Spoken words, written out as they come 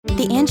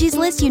The Angie's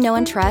List you know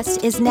and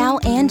trust is now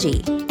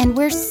Angie, and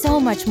we're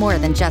so much more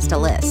than just a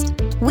list.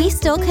 We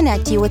still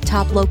connect you with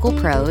top local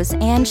pros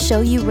and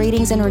show you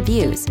ratings and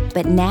reviews,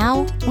 but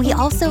now we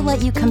also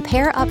let you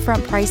compare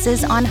upfront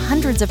prices on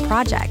hundreds of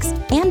projects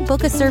and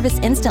book a service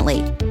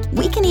instantly.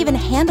 We can even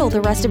handle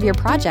the rest of your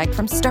project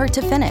from start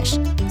to finish.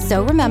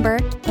 So remember,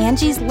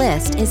 Angie's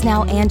List is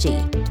now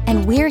Angie,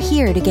 and we're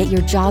here to get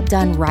your job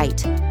done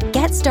right.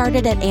 Get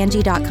started at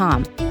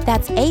Angie.com.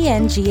 That's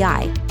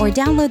ANGI, or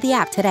download the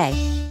app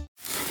today.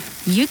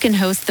 You can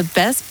host the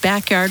best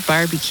backyard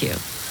barbecue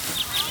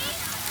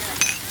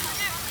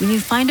when you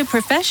find a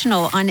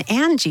professional on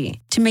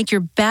Angie to make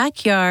your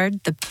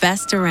backyard the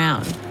best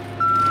around.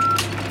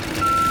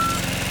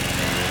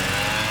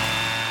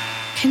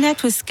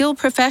 Connect with skilled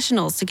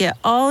professionals to get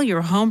all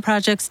your home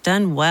projects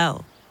done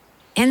well.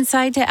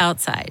 Inside to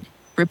outside,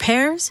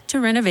 repairs to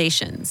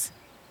renovations.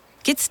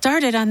 Get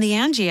started on the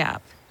Angie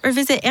app or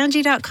visit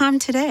Angie.com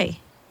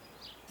today.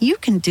 You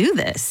can do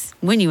this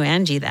when you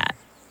Angie that.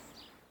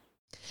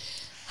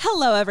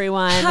 Hello,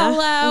 everyone.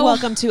 Hello.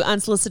 Welcome to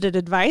Unsolicited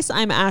Advice.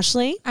 I'm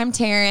Ashley. I'm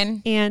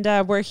Taryn.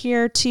 And we're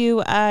here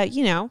to,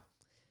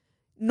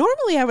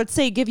 normally I would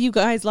say give you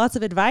guys lots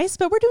of advice,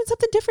 but we're doing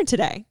something different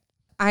today.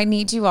 I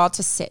need you all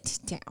to sit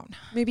down.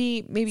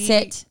 Maybe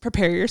sit,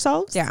 prepare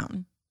yourselves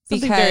down.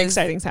 Something very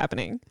exciting is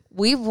happening.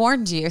 We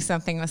warned you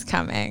something was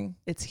coming.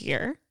 It's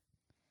here.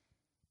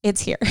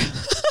 It's here.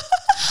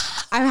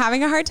 I'm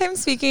having a hard time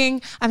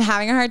speaking. I'm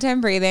having a hard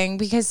time breathing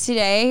because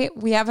today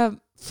we have a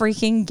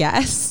freaking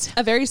guest.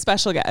 A very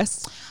special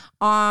guest.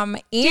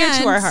 And dear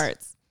to our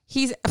hearts.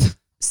 He's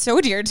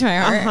so dear to my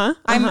heart.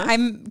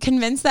 I'm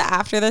convinced that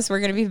after this, we're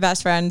going to be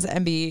best friends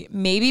and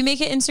maybe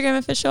make it Instagram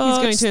official. He's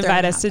going to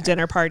invite us to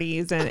dinner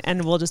parties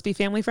and we'll just be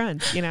family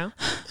friends, you know?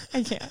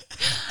 I can't.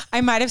 I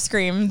might have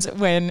screamed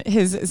when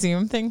his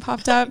Zoom thing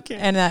popped up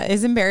and that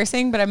is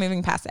embarrassing, but I'm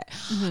moving past it.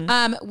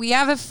 Mm-hmm. We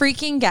have a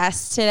freaking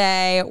guest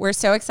today. We're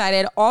so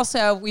excited.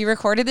 Also, we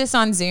recorded this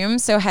on Zoom,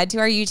 so head to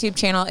our YouTube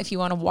channel if you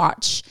want to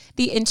watch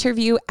the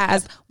interview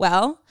as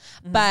well.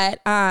 Mm-hmm.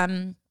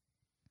 But,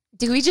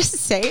 do we just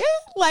say it?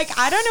 Like,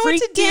 I don't know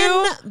what to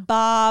do.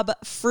 Bob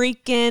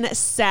freaking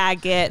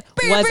Saget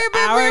was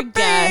our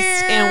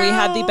guest, and we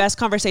had the best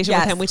conversation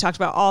with him. We talked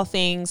about all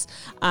things,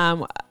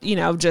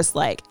 just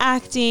like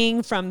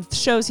acting from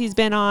shows he's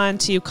been on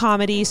to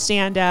comedy,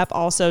 stand-up,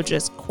 also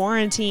just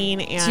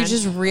quarantine and to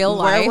just real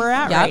life. Where we're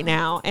at right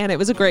now. And it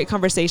was a great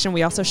conversation.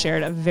 We also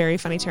shared a very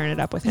funny Turn It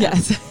Up with him.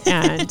 Yes.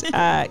 And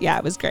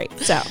it was great.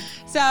 So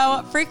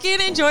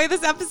freaking enjoy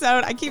this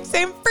episode. I keep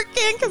saying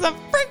freaking because I'm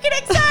freaking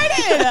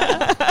excited.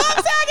 Bob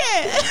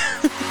Saget.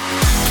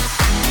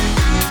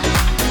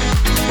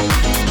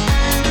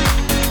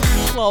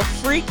 Well,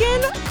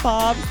 freaking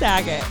Bob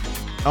Saget.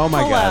 Oh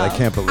my God, I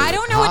can't believe it. I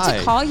don't know what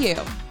to call you.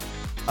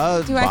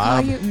 Do I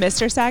call you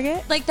Mr.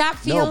 Saget? Like that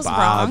feels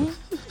wrong.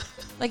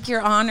 Like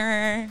your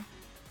honor,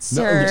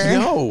 sir.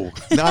 No,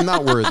 I'm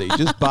not worthy.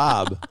 Just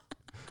Bob.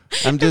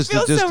 I'm just.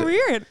 It feels so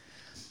weird.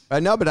 I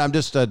know, but I'm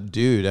just a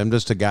dude. I'm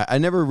just a guy. I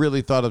never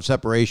really thought of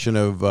separation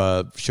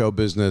of show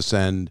business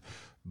and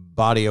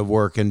body of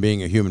work and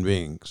being a human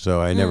being.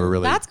 So I never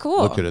really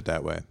looked at it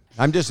that way.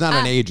 I'm just not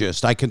an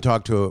ageist. I can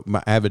talk to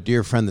I have a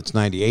dear friend that's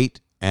 98,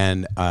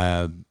 and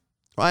I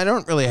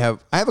don't really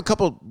have. I have a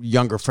couple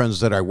younger friends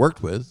that I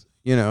worked with,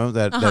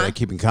 that I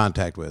keep in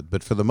contact with.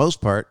 But for the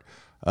most part,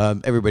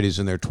 everybody's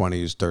in their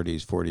 20s,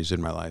 30s, 40s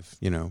in my life.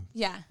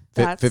 Yeah,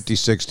 50s,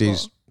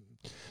 60s,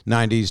 cool.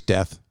 90s,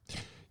 death.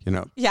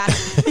 Yeah.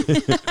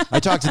 I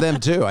talk to them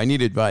too. I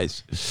need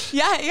advice.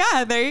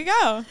 Yeah. There you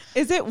go.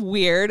 Is it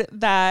weird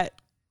that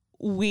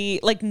we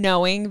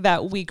knowing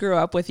that we grew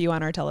up with you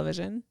on our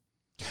television?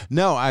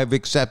 No, I've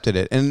accepted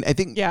it. And I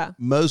think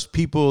most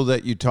people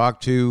that you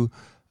talk to,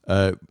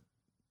 I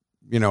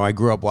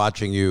grew up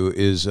watching you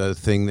is a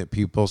thing that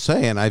people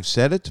say. And I've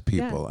said it to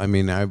people. Yeah. I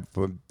mean,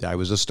 I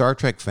was a Star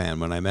Trek fan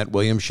when I met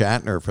William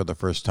Shatner for the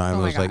first time.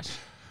 Oh,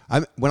 I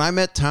was when I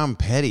met Tom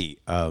Petty,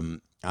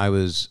 I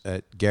was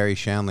at Gary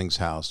Shandling's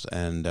house,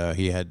 and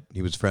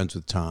he was friends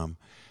with Tom,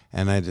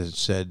 and I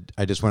just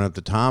went up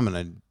to Tom and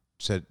I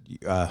said,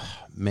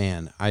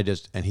 man,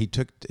 and he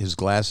took his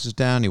glasses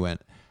down. He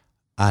went,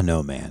 I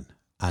know, man,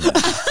 I know.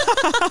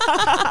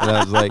 And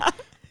I was like,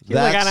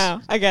 I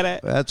know, I get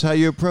it. That's how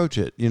you approach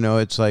it.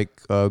 It's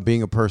like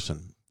being a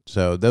person.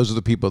 So those are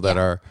the people that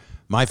are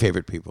my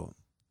favorite people.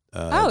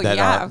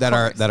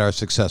 That are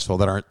successful,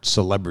 that aren't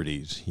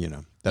celebrities.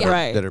 That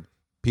are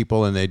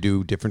people, and they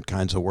do different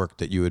kinds of work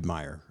that you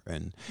admire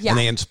and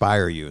they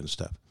inspire you and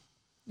stuff.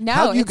 No,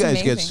 how did you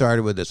guys get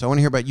started with this? I want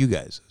to hear about you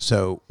guys.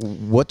 So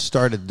what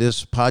started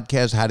this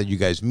podcast? How did you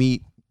guys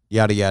meet?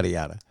 Yada, yada,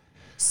 yada.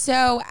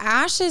 So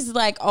Ash has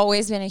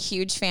always been a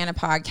huge fan of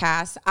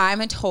podcasts.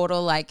 I'm a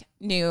total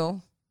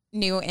new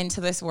into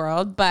this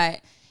world,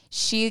 but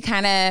she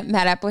kind of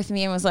met up with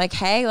me and was like,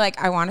 hey,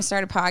 I want to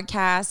start a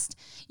podcast.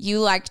 You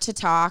like to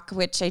talk,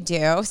 which I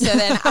do. So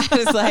then I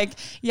was like,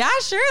 yeah,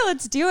 sure,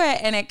 let's do it.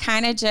 And it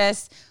kind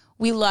of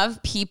we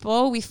love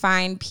people. We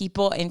find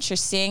people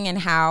interesting and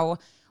how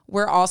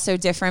we're all so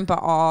different, but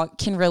all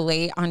can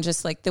relate on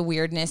just like the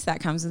weirdness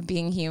that comes with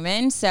being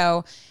human.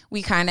 So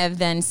we kind of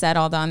then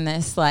settled on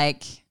this,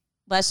 like,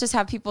 let's just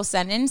have people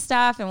send in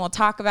stuff and we'll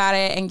talk about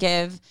it and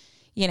give,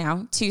 you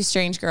know, two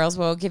strange girls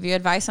will give you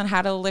advice on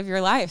how to live your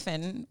life.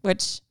 And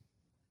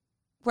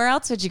where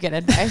else would you get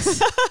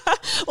advice?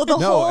 Well, the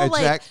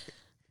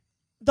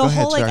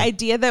whole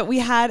idea that we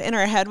had in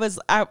our head was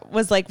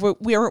like,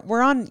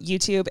 we're on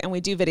YouTube and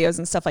we do videos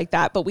and stuff like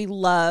that, but we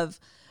love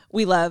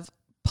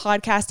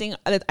podcasting.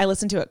 I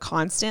listen to it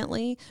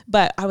constantly,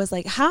 but I was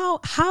like, how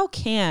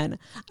can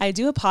I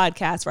do a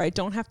podcast where I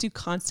don't have to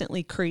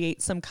constantly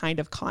create some kind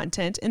of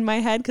content in my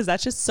head? Cause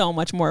that's just so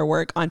much more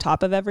work on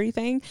top of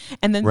everything.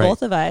 And then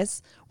both of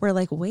us were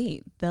like,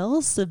 wait,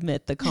 they'll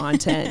submit the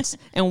content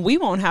and we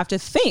won't have to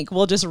think.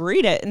 We'll just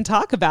read it and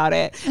talk about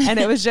it. And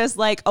it was just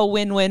like a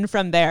win-win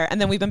from there. And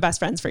then we've been best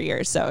friends for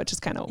years. So it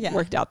just kind of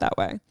worked out that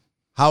way.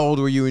 How old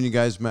were you when you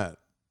guys met?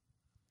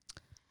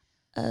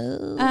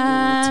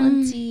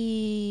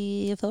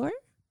 24?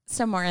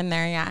 Somewhere in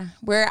there, yeah.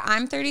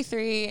 I'm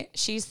 33,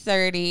 she's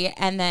 30,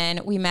 and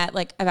then we met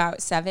like about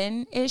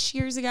 7-ish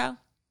years ago.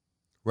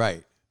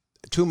 Right.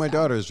 Two of my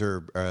daughters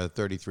are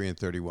 33 and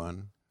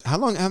 31. How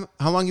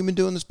long you been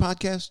doing this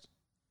podcast?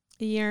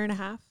 A year and a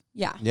half.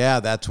 Yeah. Yeah,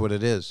 that's what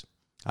it is.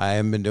 I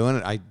haven't been doing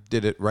it. I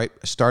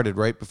started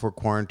right before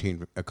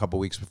quarantine, a couple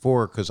weeks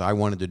before, because I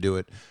wanted to do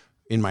it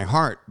in my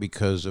heart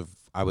because of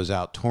I was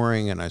out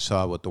touring and I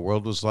saw what the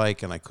world was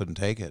like and I couldn't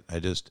take it.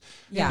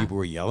 People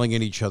were yelling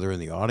at each other in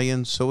the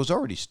audience. So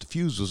the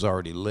fuse was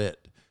already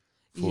lit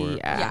for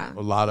a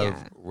lot of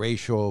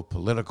racial,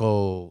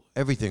 political,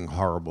 everything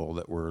horrible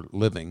that we're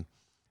living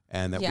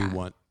and that we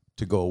want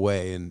to go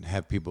away and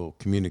have people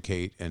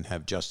communicate and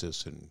have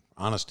justice and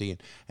honesty.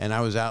 And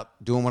I was out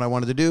doing what I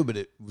wanted to do, but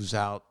it was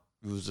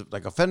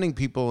like offending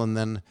people. And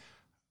then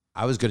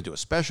I was going to do a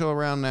special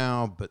around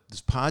now, but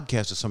this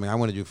podcast is something I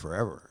want to do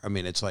forever. I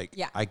mean, it's like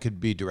I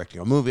could be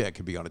directing a movie, I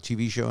could be on a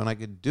TV show, and I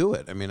could do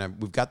it. I mean,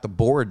 we've got the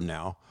board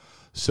now.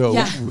 So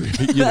that's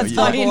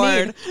all you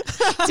need.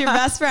 It's your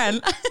best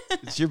friend.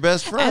 It's your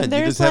best friend. And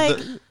there's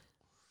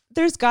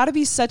there's got to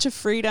be such a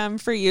freedom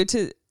for you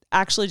to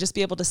actually just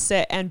be able to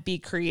sit and be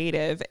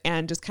creative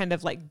and just kind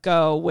of like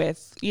go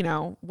with, you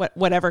know,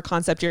 whatever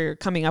concept you're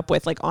coming up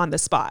with, like on the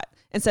spot.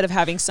 Instead of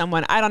having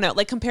someone, I don't know,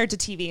 like compared to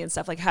TV and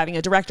stuff, like having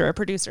a director or a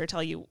producer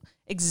tell you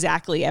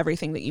exactly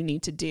everything that you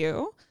need to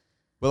do.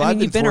 Well, I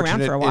mean, you've been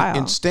around for a while.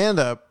 In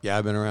stand-up,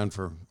 I've been around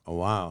for a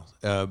while.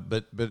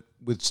 But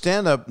with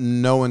stand-up,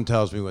 no one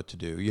tells me what to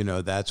do. You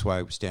know, that's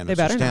why stand-ups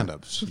are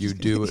stand-ups. You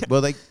do it. Well,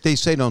 they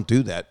say don't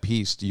do that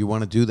piece. Do you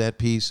want to do that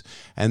piece?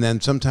 And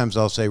then sometimes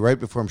I'll say, right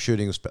before I'm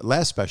shooting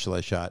last special I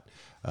shot,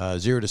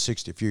 0 to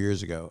 60 a few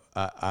years ago,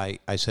 I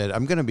said,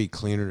 I'm going to be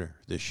cleaner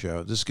this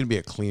show. This is going to be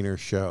a cleaner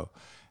show.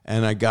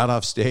 And I got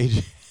off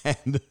stage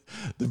and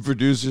the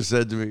producer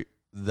said to me,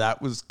 that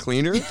was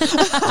cleaner?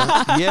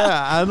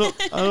 I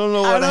don't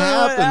know what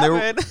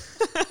happened.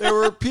 There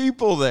were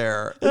people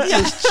there. It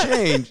just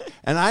changed.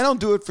 And I don't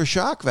do it for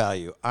shock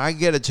value. I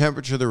get a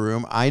temperature of the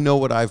room. I know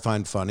what I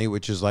find funny,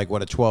 which is like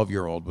what a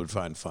 12-year-old would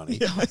find funny.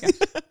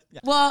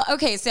 Well,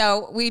 okay,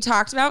 so we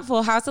talked about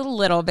Full House a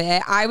little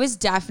bit. I was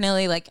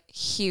definitely like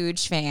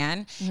huge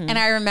fan. Mm-hmm. And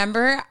I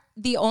remember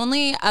the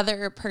only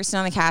other person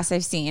on the cast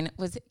I've seen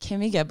was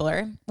Kimmy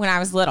Gibbler when I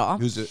was little.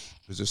 Who's a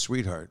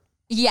sweetheart.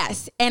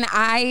 Yes. And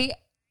I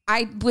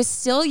was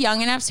still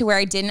young enough to where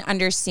I didn't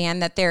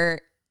understand that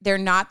they're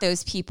not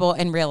those people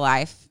in real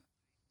life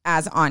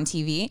as on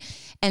TV.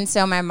 And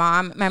so my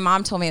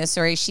mom told me the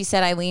story. She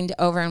said I leaned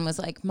over and was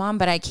like, Mom,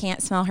 but I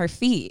can't smell her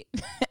feet.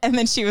 And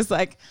then she was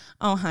like,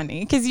 oh,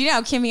 honey. Because, you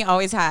know, Kimmy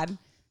always had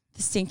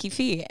the stinky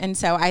feet. And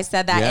so I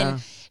said that. Yeah.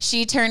 And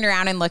she turned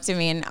around and looked at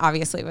me and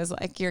obviously was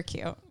like, you're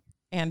cute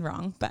and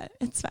wrong, but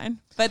it's fine.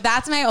 But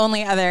that's my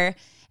only other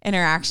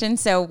interaction.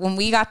 So when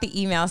we got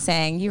the email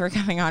saying you were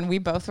coming on, we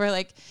both were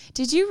like,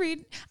 did you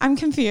read? I'm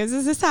confused.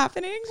 Is this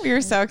happening? We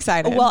were so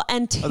excited. Well,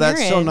 and Taryn. Oh,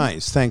 that's so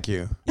nice. Thank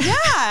you.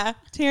 Yeah.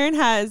 Taryn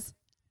has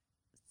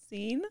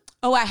seen.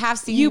 Oh, I have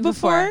seen you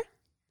before.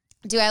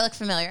 Do I look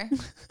familiar?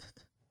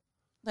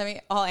 Let me,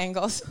 all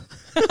angles.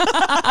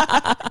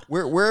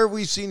 Where have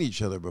we seen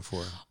each other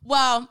before?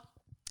 Well,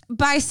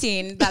 by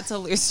scene, that's a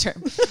loose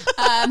term.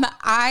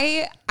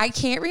 I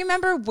can't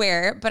remember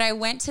where, but I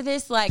went to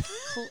this like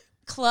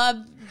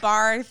club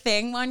bar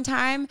thing one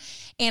time,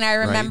 and I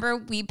remember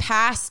we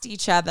passed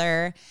each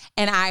other,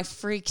 and I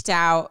freaked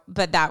out,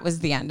 but that was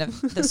the end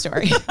of the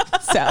story.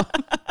 So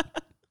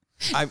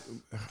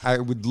I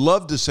would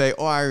love to say,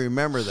 oh, I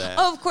remember that.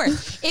 Oh, of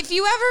course. If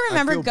you ever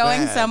remember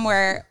going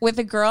somewhere with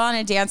a girl on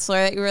a dance floor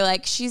that you were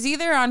like, she's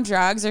either on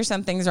drugs or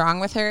something's wrong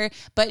with her,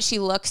 but she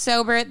looks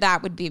sober,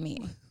 that would be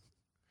me.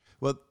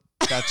 Well,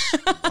 that's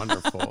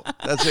wonderful.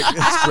 That's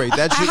great.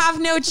 I have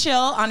no chill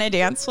on a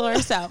dance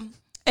floor, so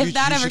If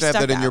that you ever should have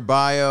stuck that in out. your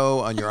bio,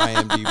 on your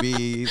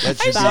IMDb.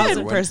 That's just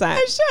another one.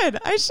 1,000%.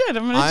 I should.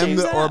 I'm gonna change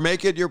that. Or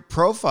make it your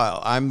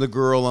profile. I'm the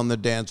girl on the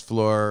dance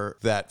floor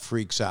that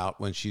freaks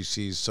out when she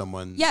sees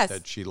someone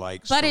that she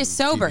likes, but from is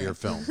sober. TV or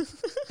film.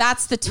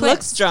 That's the twist.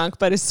 Looks drunk,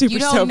 but is super You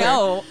don't sober.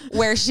 know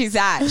where she's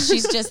at.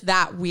 She's just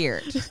that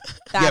weird.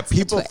 That's the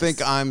People twist.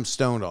 think I'm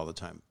stoned all the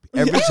time.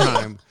 Every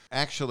time.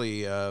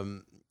 Actually,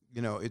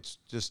 it's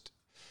just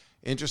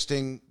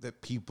interesting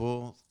that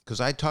people, because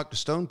I talk to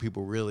stoned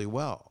people really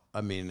well. I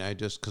mean,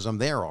 because I'm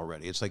there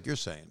already. It's like you're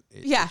saying.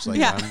 It's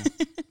like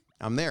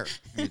I'm there.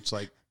 It's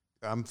like,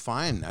 I'm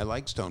fine. I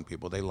like stoned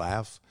people. They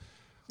laugh.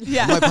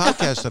 Yeah. On my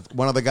podcast,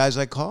 one of the guys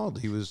I called,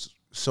 he was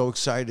so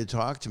excited to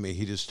talk to me.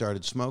 He just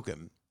started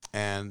smoking.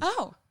 And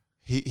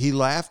he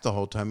laughed the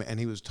whole time. And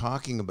he was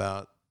talking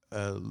about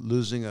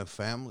losing a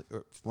family,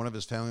 or one of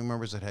his family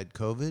members that had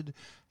COVID.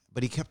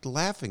 But he kept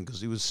laughing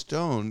because he was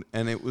stoned,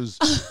 and it was,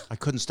 I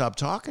couldn't stop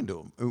talking to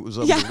him. It was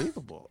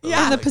unbelievable.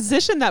 Yeah, the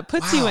position that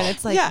puts you in,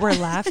 it's like, we're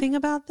laughing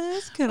about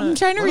this? I'm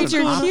trying to read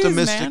your cues,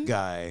 optimistic man.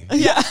 guy.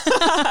 Yeah.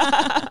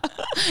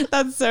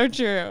 That's so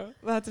true.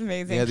 That's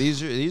amazing. Yeah,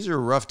 these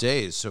are rough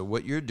days. So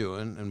what you're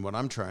doing and what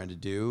I'm trying to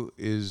do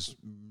is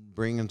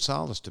bringing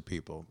solace to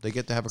people. They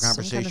get to have a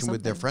conversation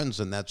with their friends,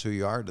 and that's who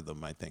you are to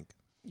them, I think.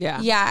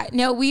 Yeah.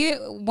 No,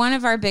 one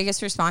of our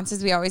biggest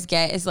responses we always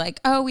get is like,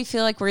 oh, we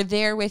feel like we're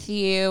there with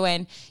you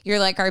and you're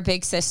like our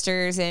big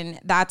sisters. And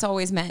that's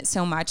always meant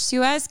so much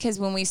to us. Cause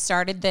when we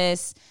started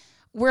this,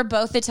 we're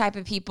both the type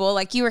of people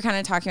like you were kind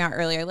of talking about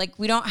earlier. Like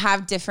we don't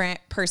have different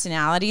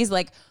personalities.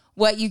 Like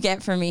what you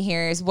get from me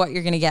here is what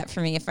you're going to get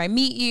from me if I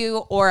meet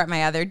you or at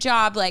my other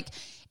job. Like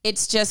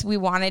it's just, we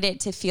wanted it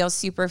to feel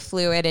super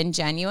fluid and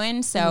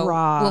genuine. So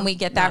raw, when we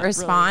get that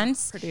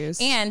response really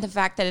and the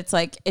fact that it's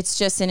like, it's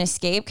just an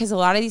escape. Cause a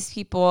lot of these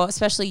people,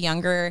 especially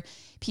younger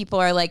people,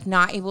 are like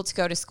not able to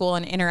go to school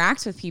and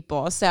interact with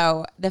people.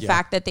 So the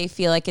fact that they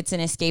feel like it's an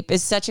escape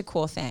is such a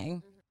cool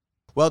thing.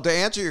 Well, to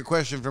answer your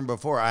question from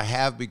before, I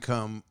have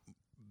become,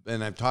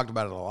 and I've talked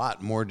about it a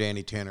lot, more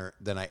Danny Tanner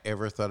than I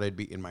ever thought I'd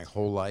be in my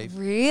whole life.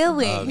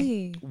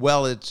 Really?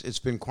 Well, it's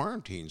been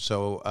quarantine.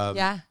 So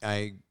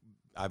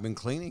I've been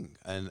cleaning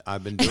and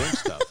I've been doing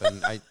stuff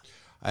and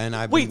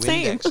I've been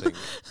Windexing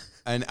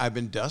and I've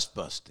been dust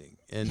busting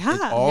and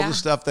all the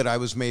stuff that I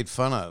was made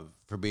fun of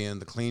for being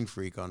the clean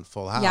freak on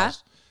Full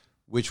House,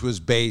 which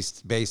was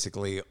based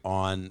basically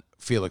on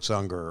Felix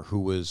Unger, who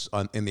was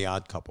in The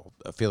Odd Couple,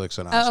 Felix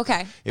and Oscar. Oh,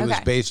 okay. It was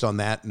based on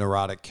that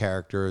neurotic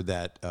character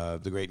that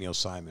the great Neil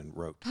Simon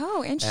wrote.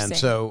 Oh, interesting. And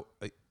so,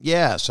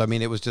 I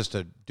mean, it was just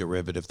a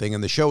derivative thing.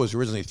 And the show was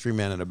originally Three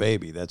Men and a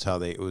Baby. That's how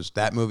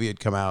that movie had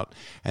come out.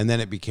 And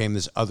then it became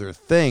this other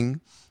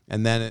thing.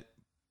 And then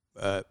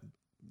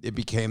it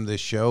became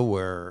this show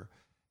where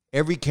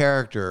every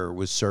character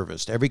was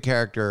serviced. Every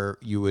character,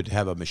 you would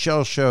have a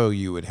Michelle show.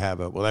 You would have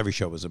every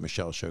show was a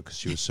Michelle show because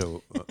she was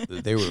so,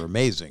 they were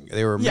amazing.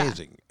 They were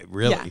amazing,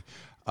 really.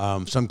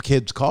 Yeah. Some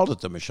kids called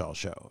it the Michelle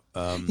show.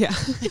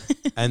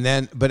 And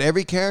then, but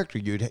every character,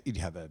 you'd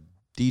have a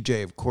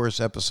DJ, of course,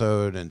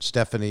 episode, and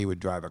Stephanie would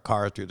drive a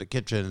car through the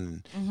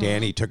kitchen. And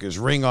Danny took his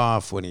ring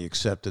off when he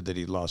accepted that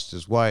he'd lost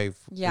his wife.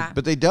 Yeah.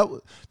 But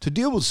to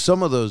deal with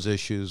some of those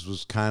issues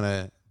was kind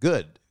of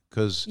good.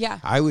 Because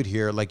I would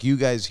hear, like you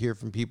guys hear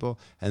from people,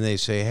 and they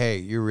say, hey,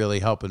 you're really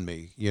helping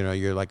me. You know,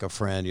 you're like a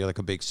friend. You're like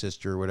a big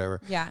sister or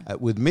whatever. Yeah.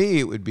 With me,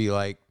 it would be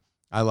like,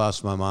 I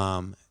lost my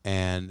mom,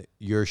 and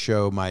your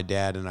show my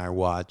dad and I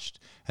watched,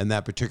 and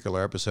that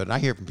particular episode. And I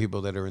hear from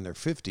people that are in their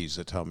 50s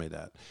that tell me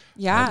that.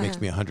 Yeah. It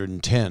makes me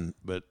 110.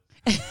 But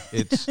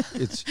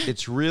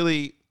it's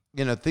really,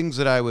 things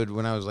that I would,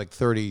 when I was like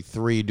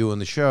 33 doing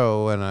the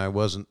show, and I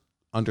wasn't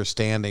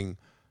understanding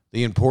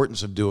the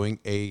importance of doing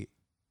a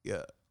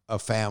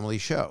family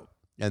show,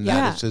 and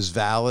that it's as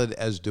valid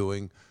as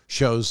doing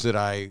shows that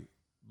I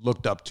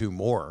looked up to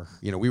more.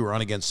 We were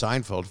on against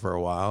Seinfeld for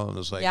a while, and it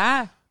was like,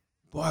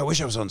 boy, I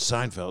wish I was on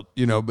Seinfeld,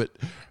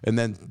 and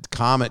then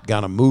Comet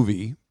got a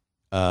movie.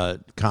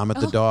 Comet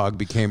the dog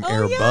became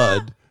Air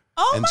Bud.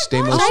 Oh and my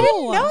Stamos, gosh, I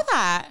didn't know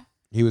that.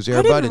 He was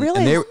Air Bud,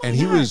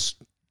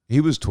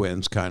 he was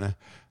twins, kind of.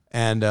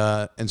 And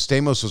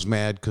Stamos was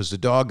mad because the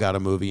dog got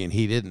a movie and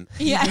he didn't.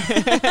 Yeah.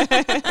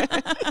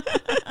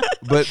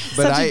 But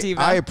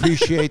I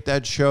appreciate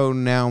that show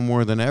now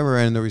more than ever,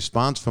 and the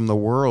response from the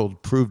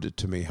world proved it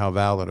to me how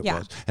valid it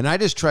was. And I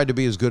just tried to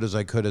be as good as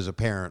I could as a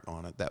parent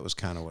on it. That was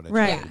kind of what I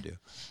tried to do.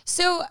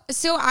 So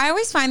I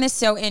always find this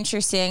so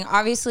interesting.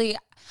 Obviously,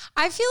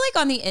 I feel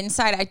like on the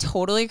inside, I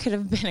totally could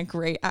have been a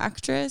great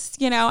actress.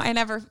 I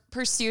never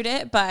pursued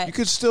it, but you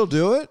could still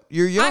do it.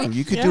 You're young.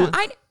 You could do it.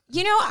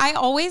 I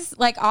always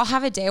I'll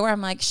have a day where I'm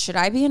like, should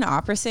I be an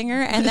opera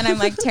singer? And then I'm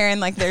like,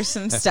 Taryn, there's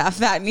some stuff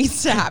that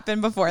needs to happen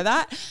before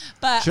that.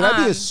 But should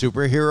I be a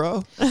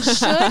superhero?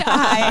 Should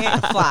I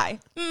fly?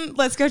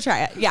 Let's go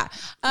try it. Yeah.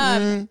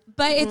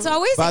 But it's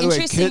always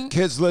interesting. By the way,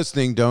 kids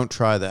listening, don't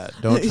try that.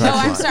 Don't try. No,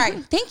 I'm sorry.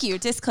 Thank you.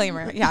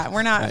 Disclaimer. Yeah,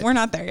 we're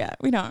not there yet.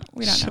 We don't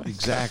know.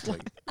 Exactly.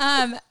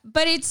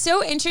 But it's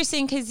so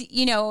interesting because,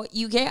 you know,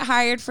 you get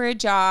hired for a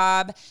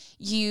job.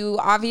 You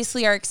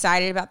obviously are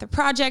excited about the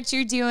project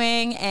you're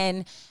doing.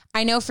 And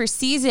I know for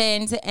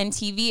seasons and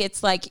TV,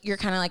 it's like, you're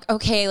kind of like,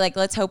 okay, like,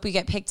 let's hope we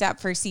get picked up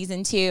for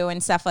season 2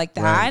 and stuff like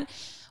that. Right.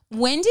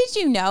 When did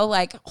you know,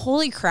 like,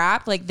 holy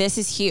crap, like, this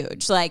is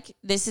huge. Like,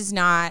 this is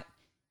not,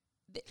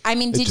 I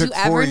mean, did you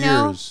ever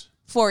know?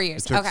 4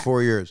 years. It took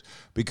 4 years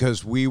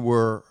because we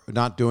were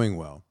not doing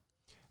well.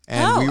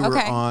 And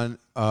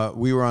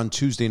we were on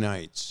Tuesday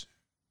nights,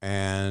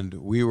 and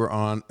we were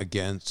on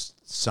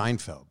against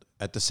Seinfeld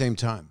at the same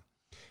time,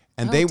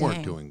 and they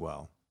weren't doing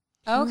well.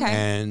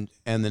 Okay.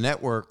 And the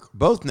network,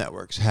 both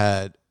networks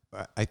had,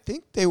 I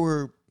think they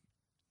were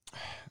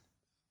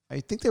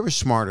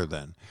smarter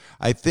then.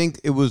 I think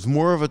it was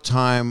more of a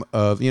time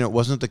of, you know, it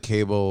wasn't the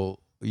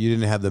cable. You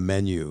didn't have the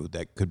menu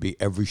that could be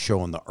every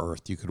show on the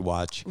earth you could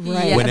watch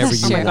whenever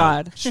you want.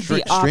 God.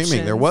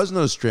 Streaming. There was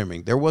no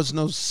streaming. There was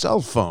no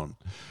cell phone.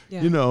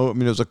 Yeah. You know, I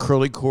mean, it was a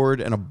curly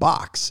cord and a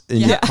box in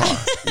your car.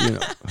 You know,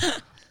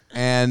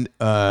 and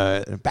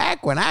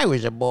back when I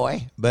was a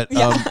boy, but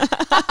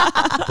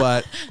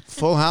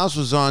Full House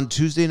was on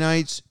Tuesday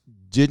nights.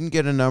 Didn't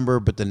get a number,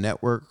 but the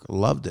network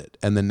loved it,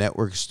 and the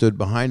network stood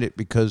behind it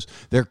because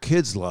their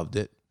kids loved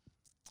it,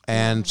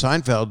 and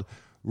Seinfeld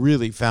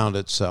really found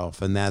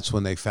itself, and that's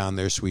when they found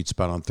their sweet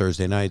spot on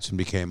Thursday nights and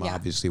became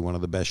obviously one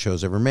of the best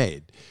shows ever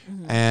made.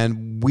 Mm-hmm.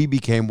 And we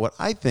became what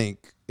I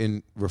think,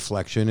 in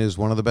reflection, is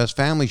one of the best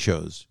family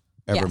shows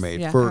ever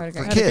made for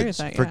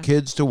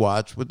kids to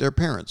watch with their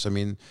parents. I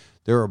mean,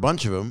 there are a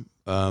bunch of them.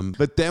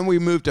 But then we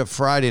moved to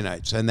Friday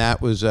nights, and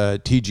that was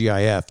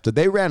TGIF.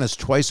 They ran us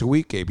twice a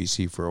week,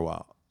 ABC, for a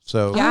while.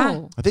 So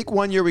I think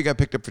 1 year we got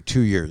picked up for 2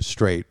 years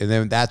straight, and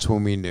then that's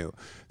when we knew.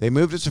 They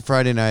moved us to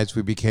Friday nights.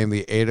 We became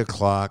the 8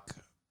 o'clock,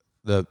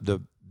 the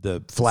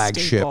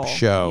flagship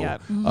show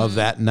of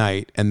that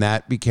night, and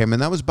that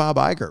was Bob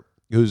Iger,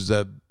 who's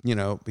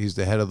he's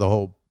the head of the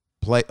whole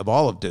play of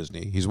all of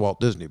Disney. He's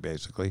Walt Disney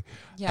basically,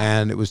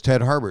 and it was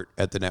Ted Harbert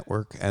at the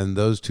network, and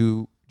those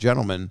two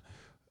gentlemen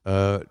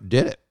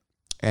did it,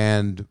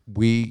 and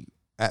we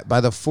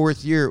by the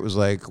 4th year it was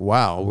like,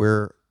 wow,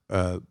 we're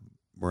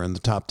in the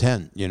top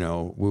 10. You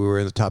know, we were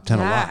in the top 10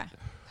 a lot.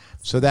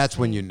 So that's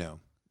when you know.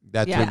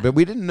 But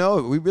we didn't know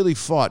it. We really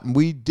fought, and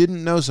we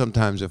didn't know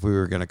sometimes if we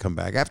were going to come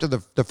back. After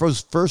the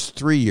first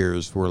 3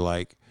 years were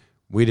like,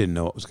 we didn't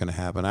know what was going to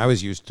happen. I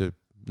was used to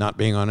not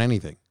being on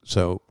anything.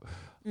 So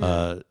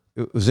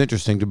it was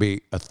interesting to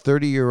be a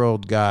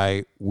 30-year-old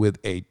guy with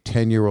a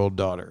 10-year-old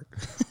daughter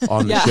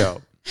on the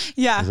show.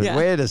 Yeah. I was like,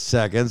 wait a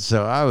second.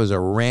 So I was a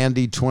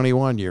randy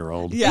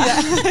 21-year-old.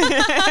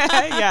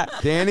 Yeah.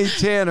 Danny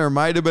Tanner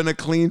might have been a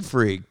clean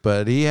freak,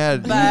 but he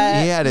had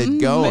it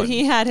going. But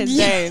he had his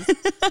days.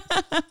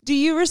 Do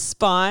you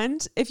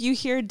respond if you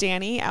hear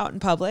Danny out in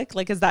public?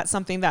 Like, is that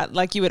something that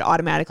like you would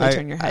automatically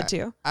turn your head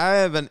to? I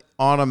have an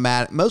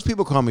automatic. Most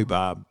people call me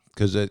Bob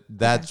because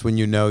that's when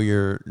you know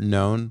you're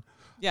known.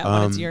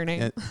 Yeah, when it's your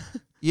name.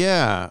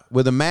 Yeah,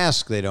 with a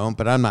mask they don't,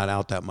 but I'm not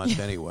out that much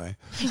anyway.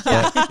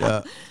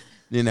 But,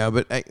 you know,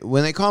 but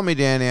when they call me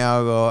Danny,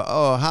 I'll go,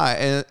 oh, hi.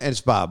 And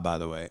it's Bob, by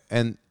the way.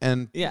 And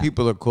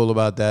people are cool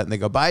about that. And they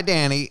go, bye,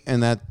 Danny.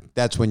 And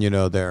that's when you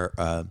know they're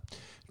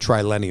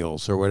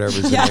trilennials or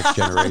whatever's the next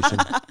generation.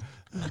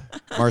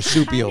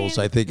 Marsupials,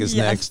 I think, is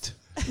next.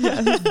 We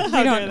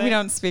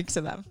don't speak to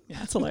them.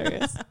 Yeah, it's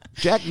hilarious.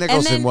 Jack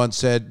Nicholson once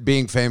said,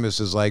 being famous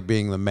is like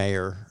being the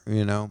mayor,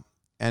 you know.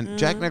 And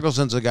Jack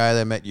Nicholson's a guy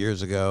that I met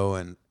years ago,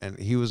 and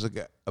he was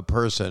a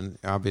person,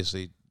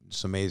 obviously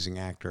this amazing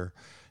actor,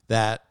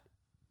 that,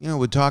 you know,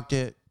 would talk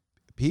to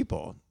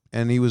people,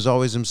 and he was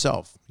always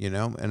himself, you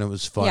know, and it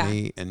was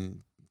funny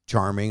and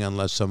charming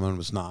unless someone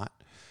was not.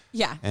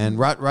 Yeah. And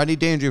Rodney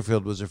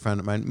Dangerfield was a friend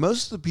of mine.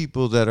 Most of the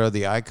people that are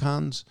the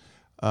icons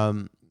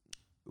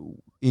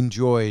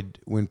enjoyed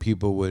when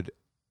people would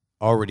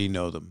already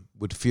know them,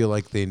 would feel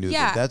like they knew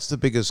them. That's the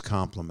biggest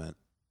compliment.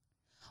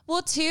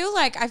 Well, too,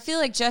 like, I feel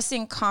like just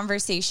in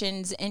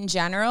conversations in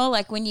general,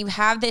 like when you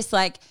have this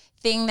like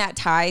thing that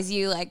ties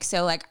you, like,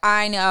 so like,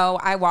 I know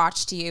I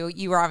watched you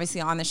were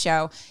obviously on the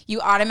show, you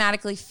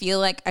automatically feel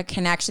like a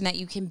connection that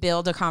you can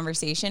build a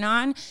conversation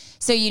on.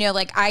 So, you know,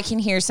 like I can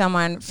hear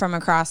someone from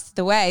across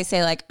the way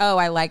say like, oh,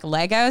 I like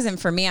Legos. And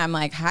for me, I'm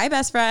like, hi,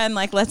 best friend,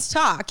 like, let's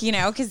talk, you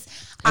know, because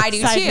I do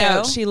Side too.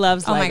 Note, she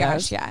loves Legos. Oh my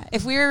gosh, yeah.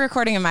 If we were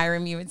recording in my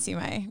room, you would see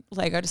my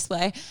Lego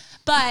display.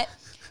 But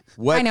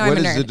what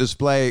is the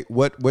display?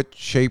 What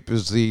shape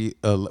is the?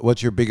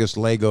 What's your biggest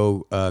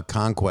Lego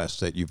conquest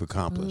that you've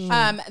accomplished?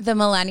 The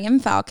Millennium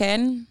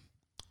Falcon.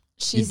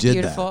 She's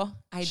beautiful.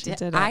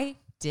 That. I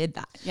did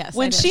that. Yes.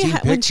 When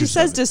she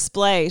says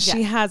display,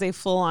 she has a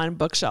full on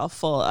bookshelf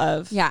full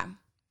of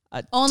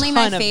only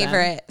my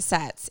favorite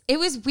sets. It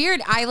was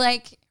weird. I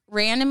like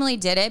randomly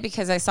did it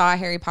because I saw a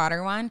Harry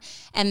Potter one,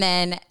 and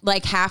then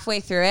like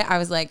halfway through it, I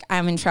was like,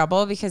 I'm in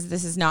trouble because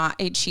this is not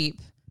a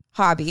cheap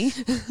hobby.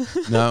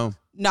 No.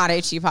 Not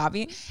a cheap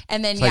hobby.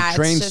 And then it's like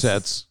train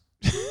sets.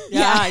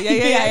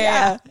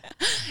 Yeah.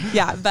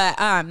 Yeah, but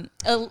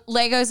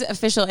Lego's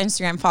official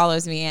Instagram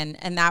follows me,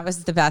 and that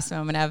was the best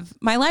moment of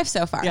my life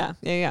so far.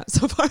 Yeah.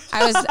 So far,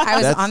 I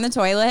was on the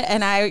toilet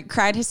and I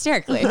cried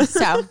hysterically.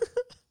 So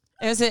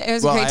it was a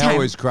great time. I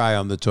always cry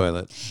on the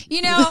toilet.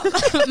 You know,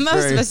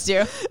 most of us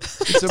do.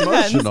 It's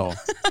emotional.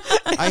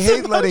 I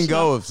hate letting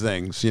go of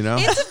things. You know,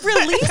 it's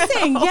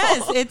releasing.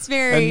 Yes, it's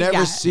very. And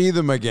never see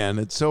them again.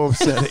 It's so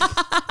upsetting.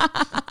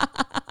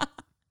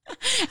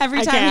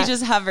 Every time he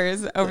just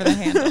hovers over the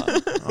handle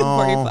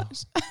before you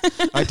flush.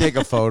 I take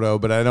a photo,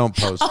 but I don't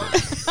post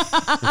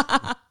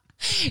it.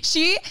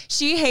 She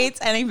hates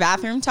any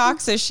bathroom talk,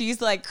 so she's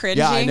like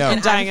cringing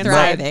and dying I'm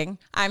thriving.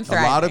 I'm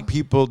thriving. A lot of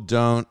people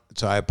don't,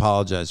 so I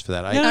apologize for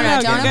that. No,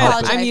 don't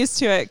apologize. I'm used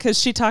to it because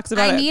she talks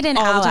about it. I need an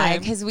all ally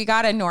because we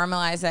got to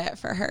normalize it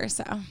for her.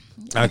 So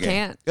I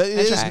can't.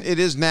 It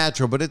is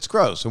natural, but it's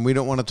gross, and we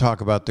don't want to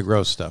talk about the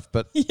gross stuff.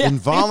 But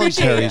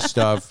involuntary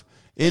stuff.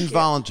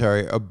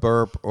 Involuntary, a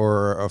burp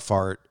or a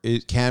fart,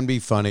 it can be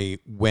funny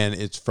when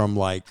it's from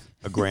like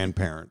a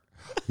grandparent.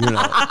 You know,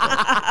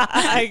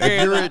 I agree.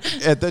 If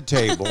you're at the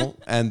table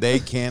and they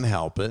can't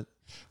help it.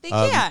 They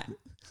can't.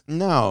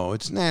 No,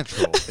 it's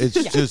natural.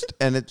 It's just,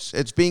 and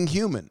it's being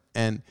human,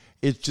 and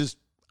it's just.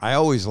 I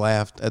always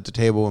laughed at the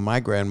table when my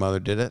grandmother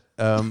did it.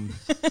 And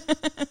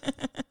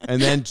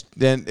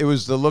then it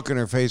was the look in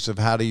her face of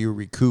how do you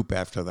recoup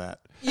after that.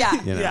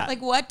 Yeah. You know?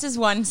 Like, what does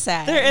one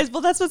say? There is.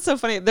 Well, that's what's so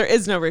funny. There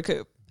is no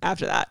recoup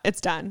after that.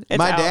 It's done. It's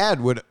my out. dad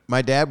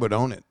would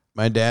own it.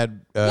 My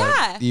dad,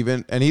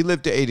 even, and he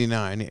lived to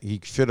 89.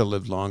 He should have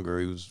lived longer.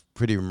 He was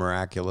pretty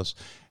miraculous.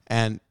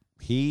 And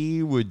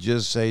he would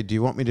just say, do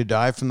you want me to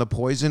die from the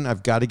poison?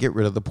 I've got to get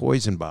rid of the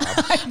poison, Bob. They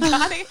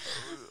got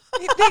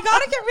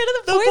to get rid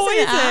of the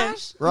poison,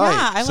 Ash. Right.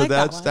 Yeah, I so like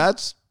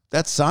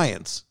that's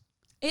science.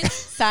 It's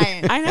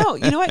science. I know.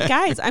 You know what,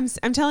 guys?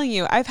 I'm telling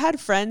you, I've had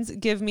friends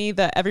give me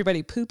the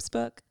Everybody Poops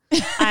book.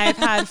 I've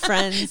had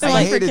friends.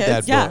 I hated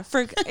that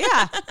book.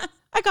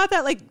 I got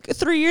that like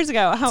 3 years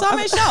ago. It's on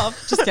my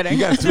shelf. Just kidding. You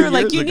got 3 years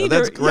like, you ago. need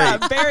That's to, great.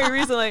 Yeah, very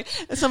recently.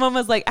 Someone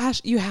was like,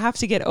 Ash, you have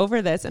to get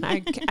over this. And I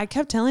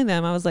kept telling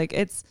them, I was like,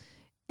 it's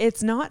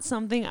not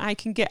something I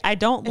can get. I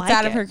don't like it. It's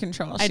out of her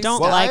control. I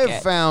don't like it. I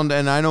have found,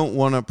 and I don't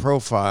want to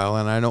profile,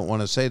 and I don't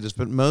want to say this,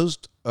 but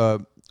most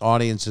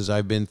audiences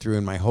I've been through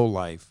in my whole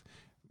life,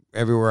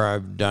 everywhere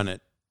I've done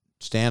it,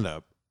 stand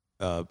up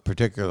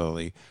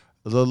particularly,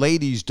 the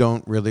ladies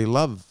don't really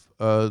love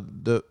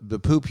the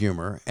poop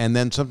humor. And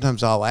then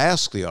sometimes I'll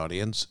ask the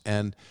audience,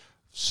 and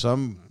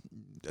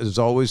there's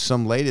always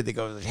some lady that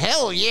goes,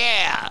 hell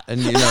yeah.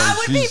 And you know, that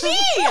would be me.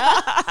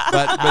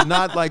 but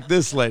not like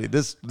this lady.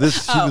 This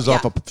she was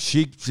off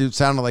she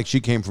sounded like she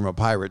came from a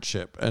pirate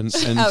ship. And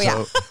so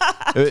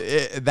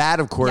that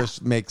of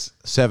course makes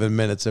 7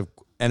 minutes of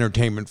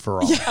entertainment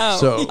for all.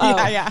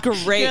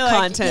 Great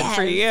content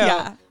for you.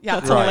 Yeah.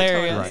 That's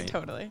hilarious. Right.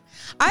 Totally.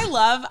 I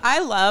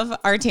love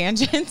our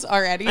tangents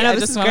already. I know, I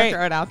just want to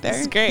throw it out there.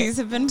 This is great. These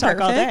have been Talk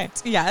perfect. all day.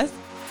 Yes.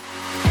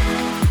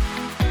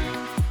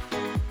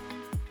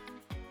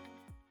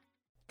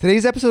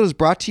 Today's episode is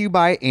brought to you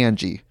by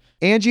Angie.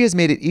 Angie has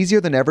made it easier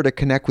than ever to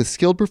connect with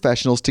skilled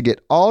professionals to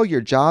get all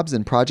your jobs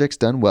and projects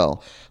done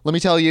well. Let me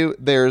tell you,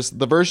 there's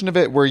the version of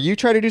it where you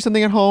try to do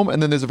something at home,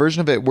 and then there's a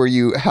version of it where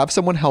you have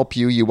someone help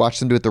you, you watch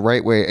them do it the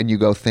right way, and you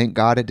go, thank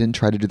God I didn't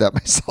try to do that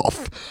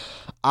myself.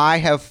 I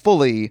have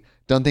fully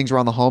done things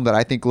around the home that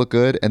I think look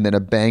good, and then a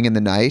bang in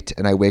the night,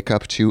 and I wake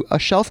up to a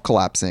shelf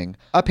collapsing,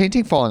 a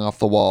painting falling off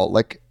the wall.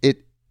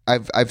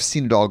 I've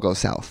seen it all go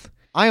south.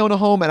 I own a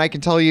home, and I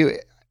can tell you,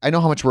 I know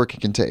how much work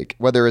it can take.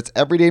 Whether it's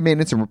everyday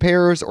maintenance and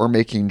repairs or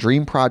making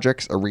dream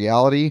projects a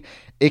reality,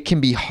 it can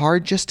be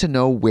hard just to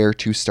know where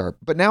to start.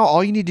 But now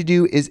all you need to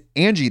do is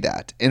Angie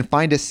that and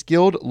find a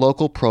skilled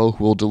local pro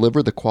who will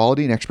deliver the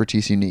quality and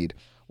expertise you need.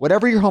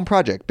 Whatever your home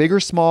project, big or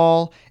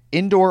small,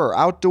 indoor or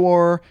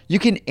outdoor, you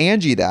can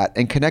Angie that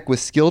and connect with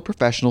skilled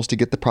professionals to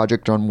get the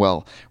project done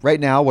well. Right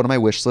now, one of my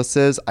wish lists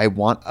is I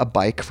want a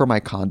bike for my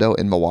condo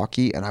in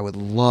Milwaukee, and I would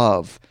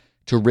love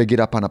to rig it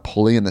up on a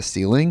pulley in the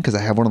ceiling because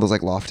I have one of those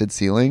like lofted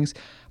ceilings,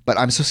 but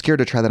I'm so scared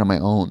to try that on my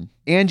own.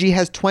 Angie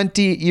has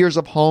 20 years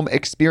of home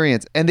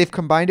experience, and they've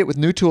combined it with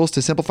new tools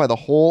to simplify the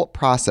whole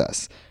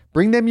process.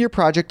 Bring them your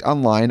project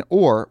online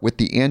or with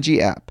the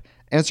Angie app.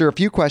 Answer a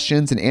few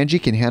questions and Angie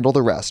can handle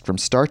the rest from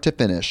start to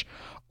finish,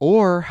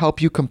 or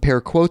help you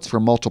compare quotes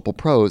from multiple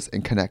pros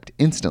and connect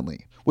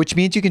instantly, which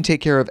means you can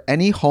take care of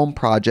any home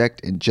project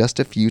in just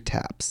a few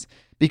taps.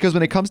 Because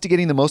when it comes to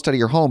getting the most out of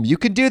your home, you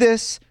can do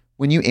this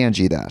when you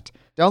Angie that.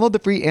 Download the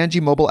free Angie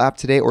mobile app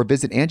today or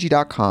visit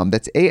Angie.com.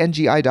 That's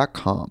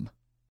ANGI.com.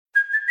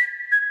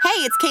 Hey,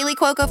 it's Kaylee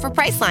Cuoco for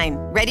Priceline.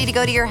 Ready to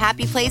go to your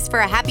happy place for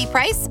a happy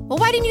price? Well,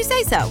 why didn't you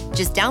say so?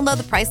 Just download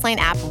the Priceline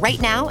app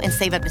right now and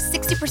save up to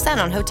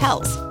 60% on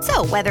hotels.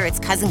 So whether it's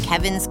Cousin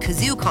Kevin's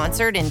Kazoo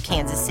Concert in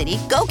Kansas City,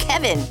 go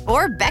Kevin,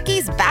 or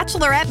Becky's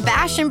Bachelorette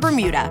Bash in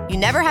Bermuda, you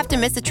never have to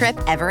miss a trip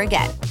ever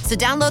again. So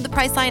download the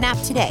Priceline app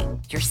today.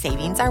 Your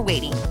savings are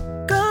waiting.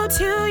 Go to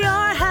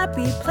your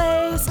happy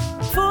place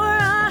for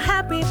a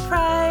happy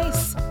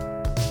price.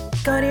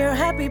 Go to your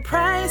happy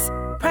price,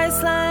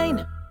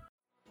 Priceline.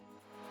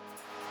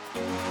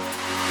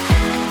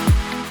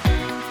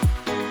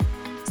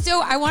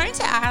 So I wanted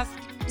to ask,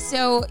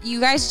 so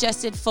you guys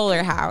just did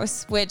Fuller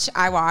House, which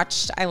I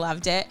watched. I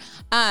loved it.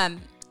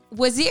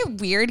 Was it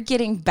weird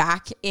getting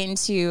back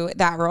into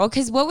that role?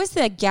 Because what was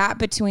the gap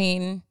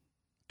between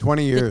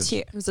 20 years.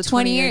 It was a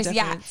 20 years,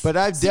 difference. But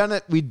I've done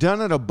it. We've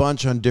done it a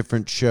bunch on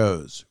different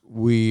shows.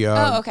 We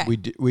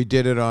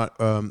did it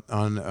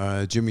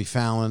on Jimmy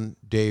Fallon,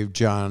 Dave,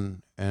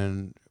 John,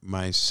 and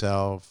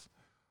myself.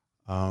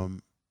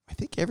 I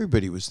think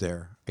everybody was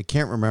there. I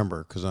can't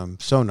remember because I'm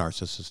so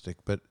narcissistic,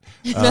 but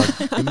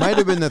it might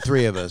have been the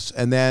three of us.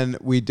 And then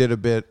we did a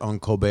bit on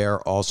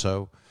Colbert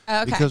also,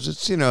 because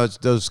it's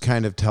those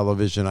kind of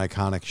television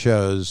iconic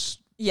shows.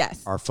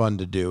 Yes, are fun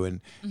to do. And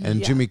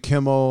Jimmy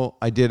Kimmel,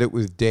 I did it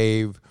with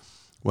Dave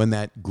when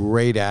that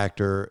great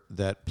actor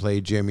that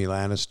played Jaime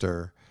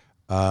Lannister.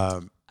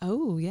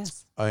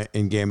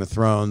 In Game of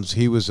Thrones,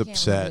 he was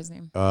upset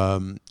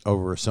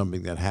over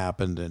something that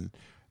happened, and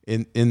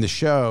in the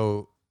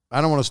show, I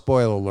don't want to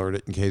spoil alert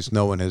it in case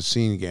no one has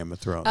seen Game of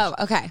Thrones. Oh,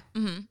 okay.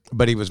 Mm-hmm.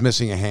 But he was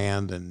missing a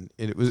hand, and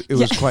it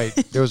was quite.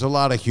 There was a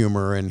lot of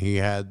humor, and he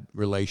had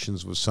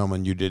relations with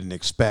someone you didn't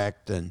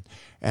expect, and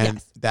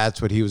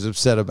that's what he was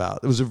upset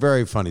about. It was a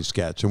very funny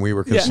sketch, and we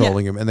were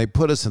consoling him, and they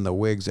put us in the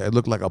wigs. I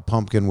looked like a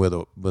pumpkin with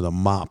a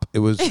mop. It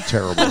was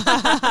terrible.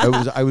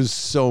 I was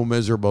so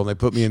miserable, and they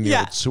put me in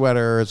the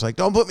sweater. It's like,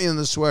 don't put me in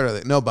the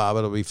sweater. No, Bob,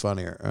 it'll be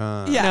funnier.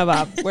 No,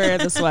 Bob, wear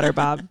the sweater,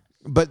 Bob.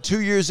 But 2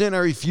 years in, I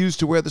refused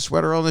to wear the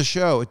sweater on the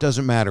show. It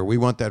doesn't matter. We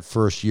want that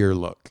first year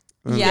look.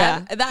 Good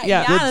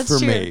that's for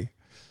true. Me.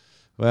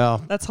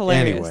 Well, that's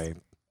hilarious. Anyway,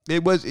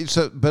 it was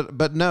so.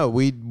 But no,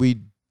 we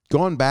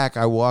going back.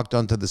 I walked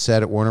onto the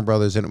set at Warner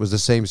Brothers, and it was the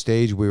same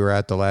stage we were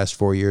at the last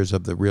 4 years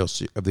of the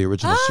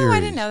original series. I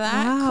didn't know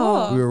that.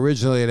 Wow. Cool. We were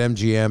originally at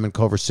MGM in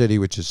Culver City,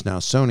 which is now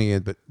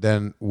Sony, but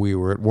then we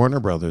were at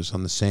Warner Brothers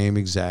on the same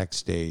exact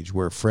stage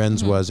where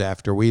Friends was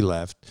after we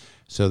left.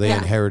 So they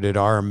inherited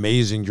our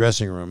amazing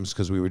dressing rooms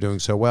because we were doing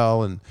so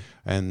well.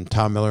 And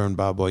Tom Miller and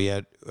Bob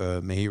Boyette,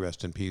 may he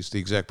rest in peace, the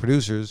exec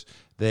producers,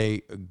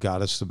 they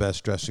got us the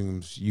best dressing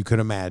rooms you could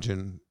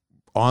imagine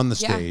on the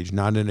stage,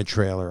 not in a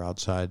trailer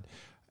outside.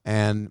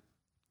 And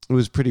it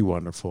was pretty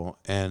wonderful.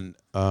 And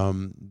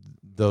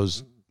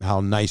how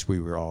nice we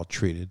were all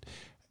treated.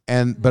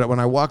 But when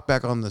I walked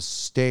back on the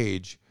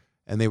stage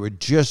and they were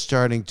just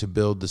starting to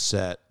build the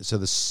set, so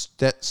the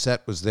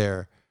set was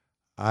there,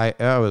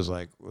 I was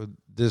like,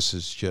 this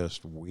is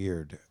just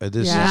weird.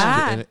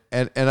 And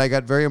I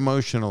got very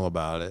emotional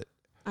about it.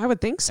 I would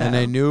think so. And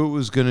I knew it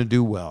was going to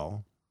do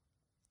well.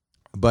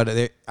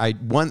 But I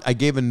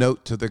gave a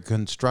note to the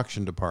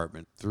construction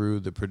department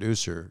through the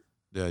producer,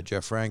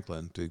 Jeff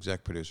Franklin, the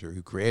exec producer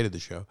who created the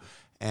show.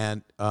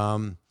 And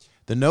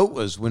the note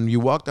was when you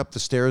walked up the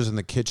stairs in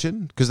the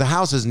kitchen, because the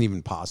house isn't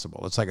even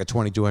possible. It's like a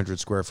 2,200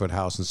 square foot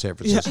house in San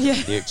Francisco.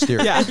 The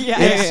exterior.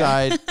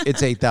 Inside,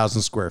 it's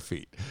 8,000 square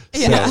feet.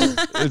 So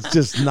it's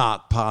just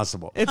not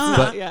possible.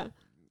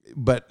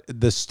 But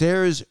the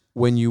stairs,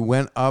 when you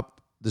went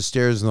up the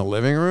stairs in the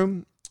living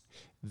room,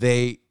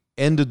 they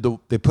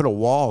put a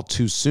wall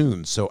too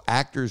soon. So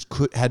actors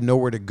had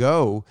nowhere to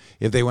go.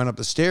 If they went up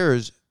the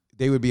stairs,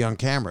 they would be on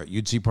camera.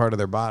 You'd see part of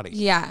their body.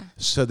 Yeah.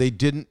 So they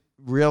didn't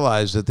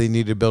realize that they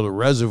needed to build a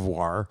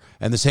reservoir,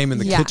 and the same in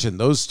the kitchen,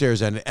 those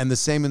stairs, and the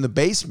same in the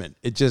basement.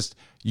 It just,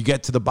 you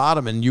get to the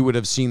bottom and you would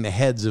have seen the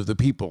heads of the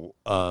people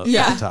at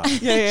the top.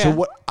 So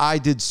what I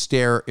did,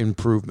 stair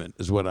improvement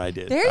is what I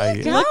did. There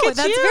you go. Look at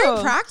That's you.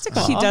 very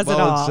practical. He does it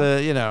all.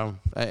 It's,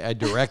 I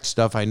direct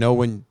stuff. I know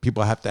when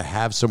people have to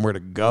have somewhere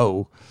to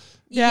go.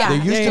 Yeah.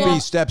 There used to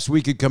be steps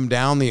we could come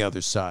down the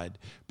other side,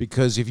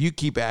 because if you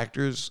keep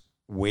actors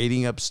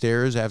waiting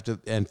upstairs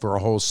and for a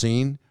whole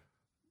scene,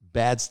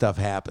 bad stuff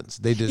happens.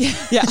 They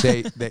just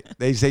say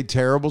they say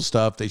terrible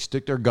stuff. They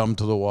stick their gum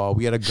to the wall.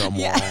 We had a gum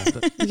wall.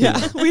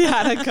 We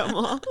had a gum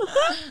wall.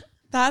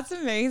 That's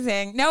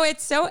amazing. No,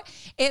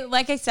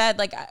 like I said,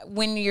 like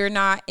when you're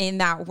not in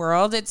that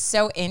world, it's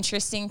so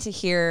interesting to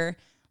hear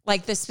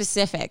like the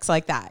specifics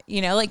like that.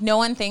 Like no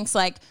one thinks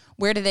like,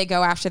 where do they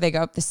go after they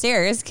go up the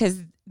stairs?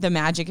 Because the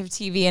magic of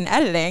TV and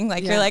editing,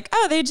 like you're like,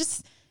 oh, they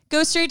just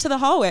go straight to the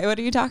hallway. What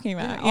are you talking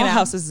about? All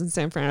houses in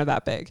San Fran are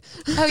that big.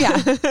 Oh yeah.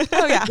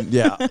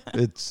 Yeah.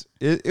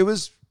 It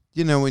was,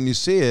 when you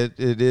see it,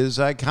 it is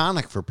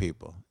iconic for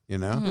people,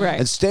 Right.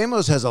 And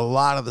Stamos has a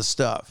lot of the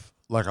stuff,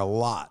 like a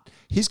lot.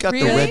 He's got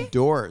the red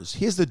doors.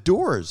 He has the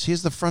doors. He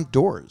has the front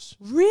doors.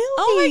 Really?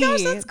 Oh my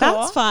gosh, that's cool.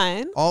 That's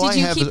fun. All I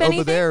have is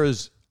over there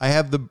is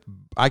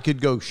I could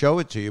go show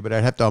it to you, but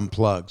I'd have to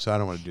unplug, so I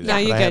don't want to do that. No,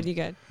 you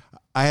good.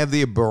 I have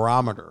the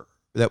barometer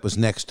that was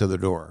next to the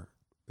door.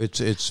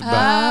 It's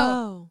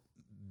about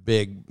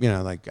big,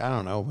 like, I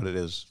don't know what it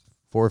is,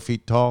 4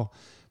 feet tall.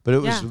 But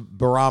it was a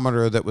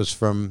barometer that was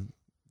from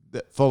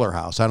the Fuller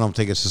House. I don't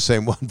think it's the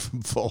same one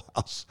from Full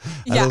House.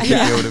 I don't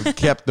think they would have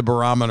kept the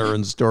barometer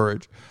in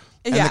storage.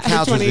 And the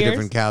couch was a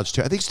different couch,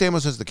 too. I think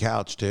Stamos has the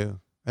couch, too.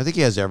 I think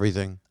he has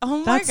everything.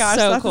 Oh, my gosh.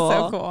 So that's cool.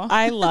 so cool.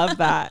 I love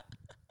that.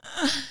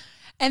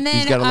 And then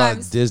he's got a lot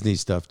of Disney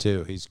stuff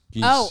too. He's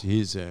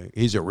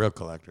a real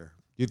collector.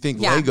 You think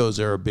Legos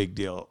are a big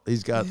deal?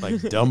 He's got like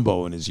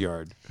Dumbo in his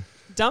yard.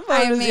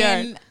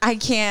 I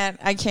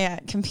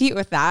can't compete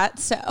with that.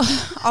 So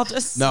I'll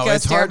just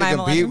it's hard to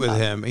compete with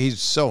him.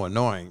 He's so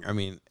annoying. I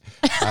mean,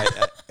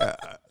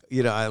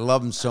 I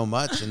love him so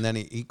much. And then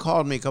he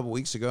called me a couple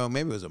weeks ago,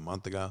 maybe it was a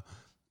month ago.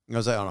 I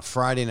was like on a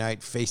Friday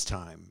night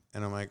FaceTime,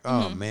 and I'm like,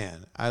 oh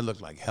man, I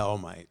looked like hell.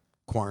 My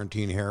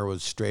quarantine hair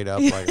was straight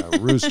up like a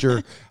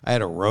rooster. I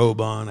had a robe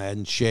on. I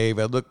hadn't shaved.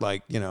 I looked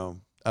like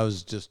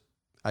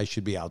I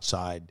should be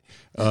outside,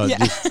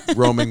 just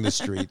roaming the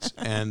streets.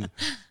 And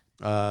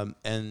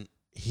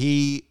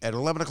he at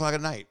 11 o'clock at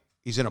night,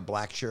 he's in a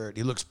black shirt.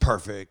 He looks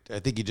perfect. I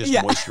think he just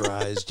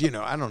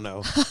moisturized. I don't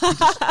know.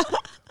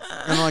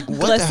 And I'm like,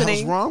 what the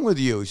hell's wrong with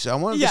you? He said, I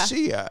wanted to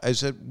see you. I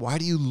said, why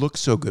do you look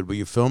so good? Were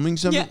you filming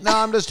something? No,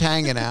 I'm just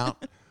hanging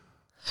out.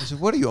 I said,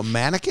 what are you, a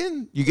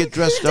mannequin? You get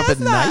dressed up at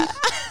night?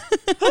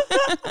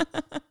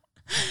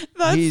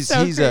 He's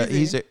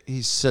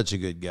such a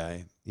good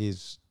guy.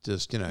 He's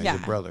just, he's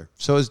a brother.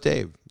 So is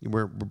Dave.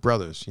 We're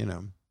brothers,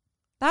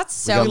 That's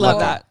so cool. Love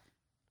that.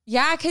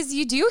 Yeah, because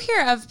you do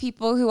hear of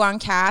people who on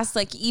cast,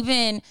 like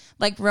even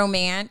like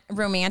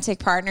romantic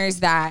partners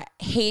that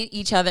hate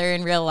each other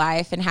in real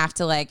life and have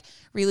to like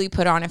really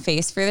put on a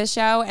face for the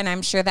show. And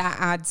I'm sure that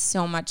adds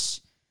so much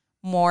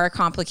more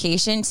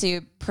complication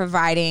to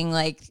providing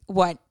like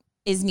what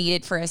is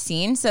needed for a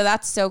scene. So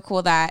that's so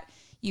cool that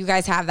you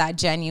guys have that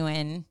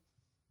genuine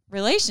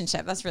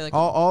relationship. That's really cool.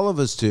 All of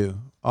us do.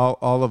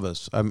 All of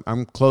us.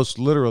 I'm close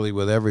literally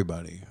with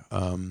everybody.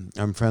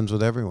 I'm friends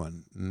with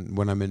everyone.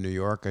 When I'm in New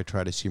York, I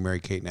try to see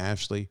Mary-Kate and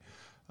Ashley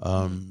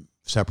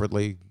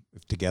separately.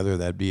 If together,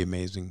 that'd be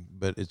amazing.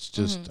 But it's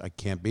just I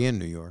can't be in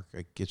New York.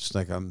 It's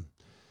like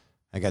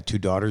I got 2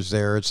 daughters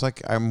there. It's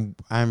like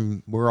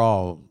we're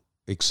all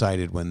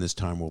excited when this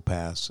time will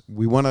pass.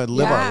 We want to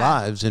live our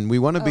lives, and we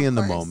want to be in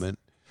the moment.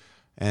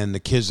 And the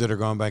kids that are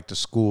going back to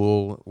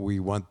school, we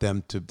want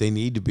them to. They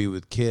need to be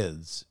with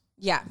kids.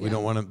 Yeah. We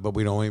don't want to, but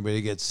we don't want anybody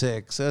to get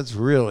sick. So that's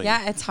really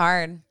it's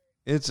hard.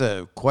 It's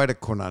quite a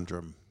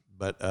conundrum,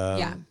 but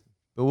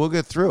we'll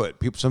get through it.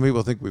 Some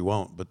people think we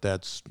won't, but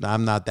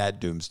I'm not that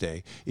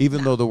doomsday.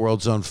 Even though the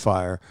world's on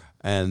fire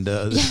and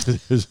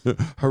there's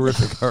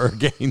horrific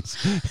hurricanes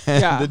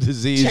and the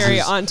diseases.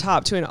 Cherry on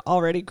top to an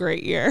already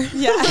great year.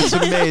 Yeah, it's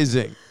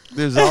amazing.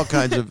 There's all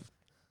kinds of.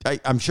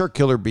 I'm sure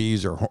killer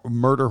bees or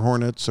murder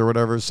hornets or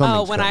whatever.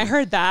 When I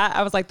heard that,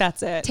 I was like,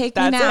 "That's it. Take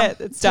me now.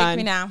 It's done. Take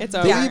me now. It's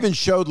over." They even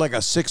showed like a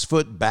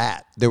 6-foot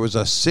bat. There was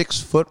a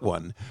 6-foot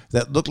one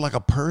that looked like a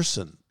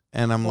person,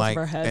 and I'm like,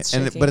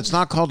 but it's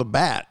not called a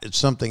bat. It's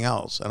something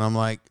else, and I'm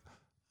like,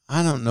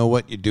 I don't know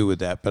what you do with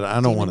that, but I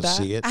don't want to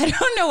see it. I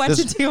don't know what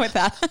to do with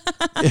that.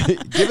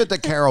 Give it to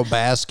Carol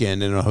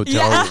Baskin in a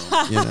hotel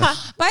room.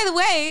 By the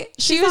way,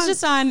 she was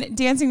just on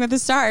Dancing with the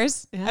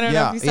Stars. I don't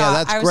know if you saw. Yeah,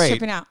 that's I was great.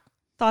 tripping out.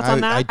 Thoughts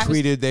on that? I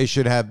tweeted they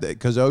should have,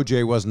 because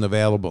OJ wasn't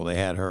available. They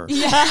had her.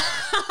 Yeah.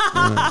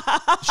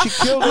 She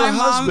killed her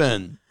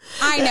husband.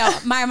 I know.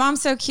 My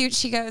mom's so cute.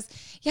 She goes,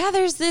 yeah,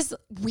 there's this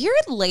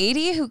weird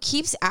lady who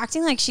keeps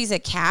acting like she's a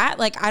cat.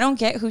 Like, I don't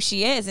get who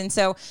she is. And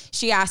so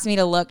she asked me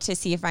to look to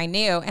see if I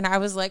knew. And I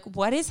was like,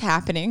 what is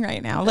happening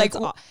right now? Like,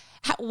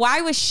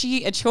 why was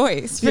she a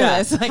choice for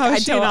this? Like, I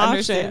don't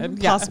understand.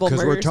 Possible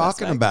because we're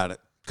talking about it.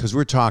 Because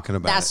we're talking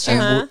about That's it.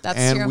 True.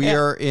 That's true. And we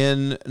are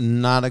in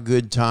not a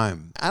good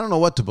time. I don't know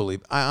what to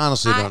believe. I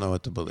honestly don't know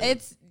what to believe.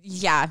 It's,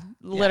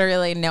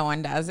 literally no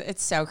one does.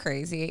 It's so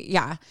crazy.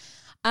 Yeah.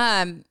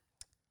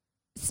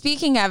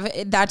 Speaking of,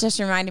 that just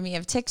reminded me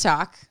of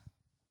TikTok.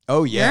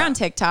 Oh, yeah. You're on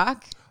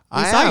TikTok.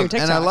 I saw your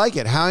TikTok. And I like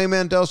it. Howie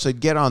Mandel said,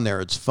 get on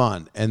there. It's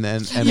fun. And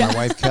then my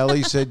wife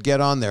Kelly said,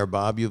 get on there,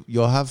 Bob.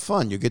 You'll have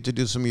fun. You get to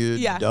do some of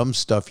your dumb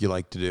stuff you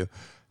like to do.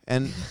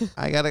 And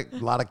I got a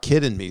lot of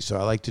kid in me, so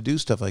I like to do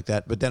stuff like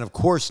that. But then, of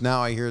course,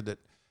 now I hear that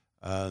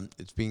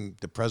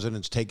the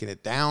president's taking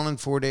it down in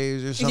 4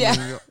 days or something.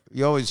 Yeah.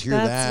 You always hear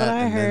that.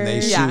 And then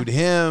they sued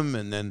him,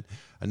 and then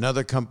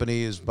another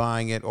company is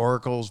buying it.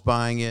 Oracle's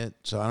buying it.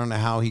 So I don't know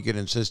how he could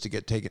insist to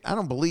get taken. I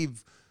don't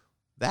believe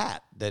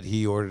that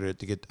he ordered it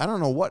to get. I don't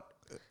know what.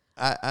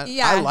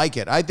 I like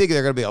it. I think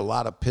there are going to be a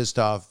lot of pissed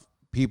off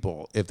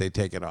people if they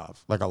take it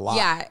off, like a lot.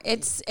 Yeah,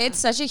 it's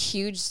such a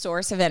huge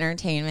source of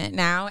entertainment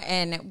now.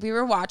 And we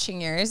were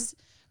watching yours.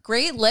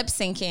 Great lip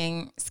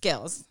syncing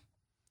skills,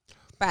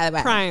 by the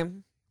way.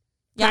 Prime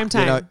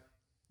time.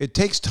 It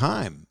takes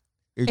time.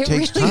 It really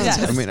takes time.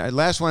 does. I mean,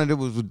 last one I did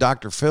was with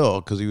Dr. Phil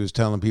because he was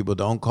telling people,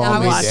 "Don't call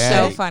me daddy."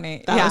 That was so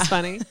funny. That was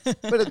funny.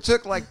 But it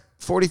took like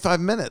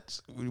 45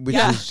 minutes, which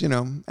is,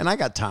 and I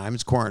got time.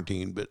 It's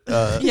quarantine, but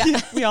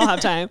we all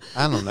have time.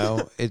 I don't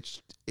know.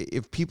 It's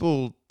if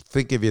people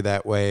think of you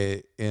that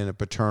way in a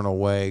paternal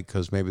way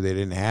because maybe they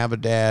didn't have a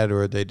dad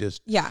or they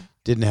just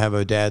didn't have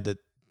a dad that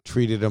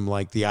treated them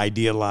like the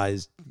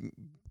idealized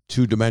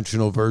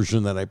 2-dimensional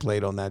version that I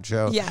played on that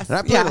show. Yes. And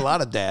I played a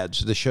lot of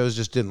dads. The shows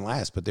just didn't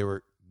last, but they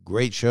were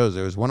great shows.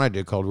 There was one I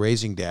did called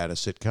Raising Dad, a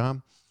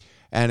sitcom,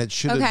 and it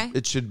should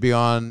have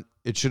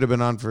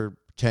been on for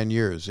 10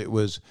 years. It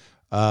was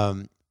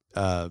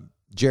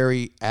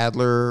Jerry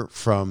Adler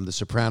from The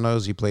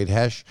Sopranos. He played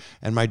Hesh.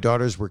 And my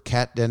daughters were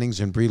Kat Dennings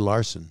and Brie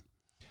Larson.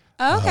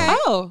 Okay.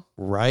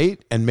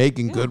 Right? And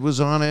Megan Good was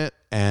on it.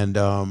 And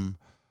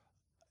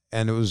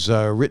it was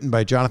written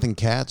by Jonathan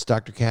Katz,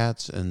 Dr.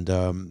 Katz. And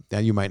now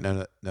you might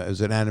know it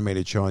was an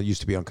animated show. It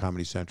used to be on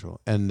Comedy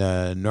Central. And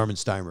Norman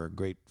Steimer,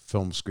 great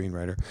film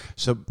screenwriter.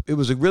 So it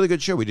was a really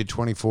good show. We did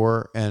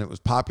 24, and it was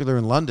popular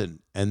in London.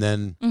 And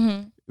then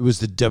it was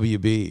the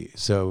WB,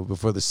 so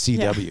before the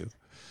CW. Yeah.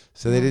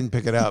 So they didn't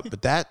pick it up.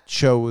 But that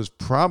show was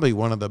probably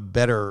one of the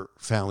better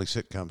family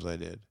sitcoms I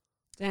did.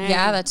 Dang.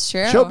 Yeah, that's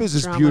true. Showbiz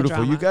is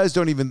beautiful. You guys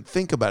don't even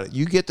think about it.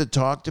 You get to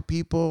talk to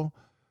people.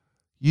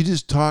 You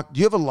just talk.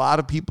 Do you have a lot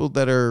of people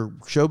that are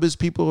showbiz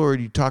people, or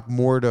do you talk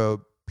more to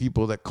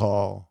people that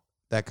call,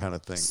 that kind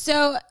of thing?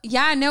 So,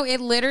 yeah, no,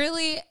 it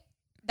literally...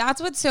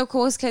 That's what's so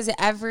cool is because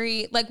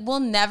we'll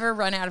never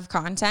run out of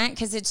content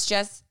because it's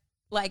just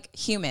like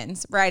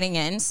humans writing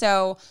in.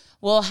 So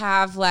we'll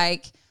have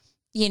a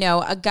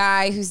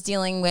guy who's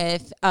dealing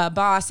with a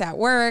boss at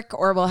work,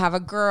 or we'll have a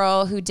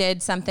girl who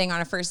did something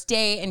on a first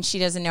date and she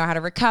doesn't know how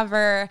to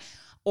recover.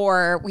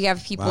 Or we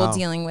have people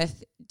dealing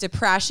with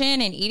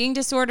depression and eating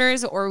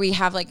disorders, or we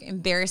have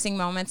embarrassing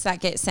moments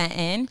that get sent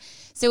in.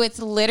 So it's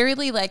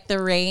literally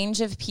the range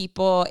of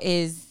people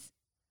is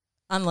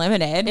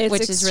unlimited,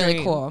 which is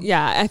really cool.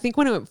 Yeah, I think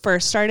when it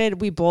first started,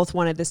 we both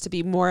wanted this to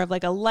be more of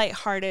a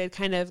lighthearted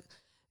kind of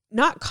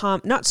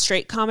not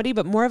straight comedy,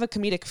 but more of a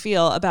comedic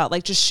feel about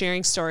just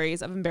sharing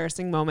stories of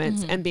embarrassing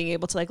moments and being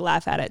able to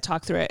laugh at it,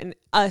 talk through it, and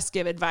us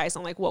give advice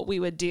on what we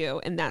would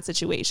do in that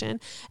situation.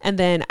 And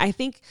then I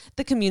think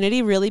the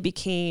community really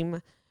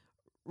became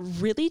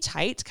really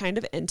tight, kind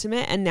of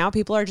intimate, and now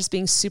people are just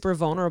being super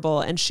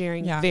vulnerable and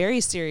sharing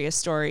very serious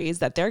stories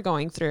that they're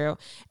going through.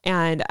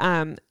 And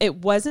it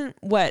wasn't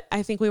what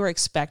I think we were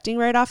expecting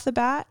right off the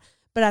bat,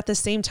 but at the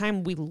same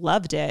time we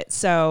loved it.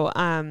 So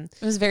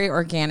it was very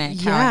organic.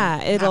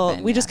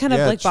 We just kind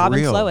of bob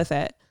and flow with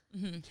it.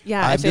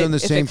 Yeah, I'm doing the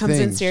same if it comes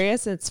things. in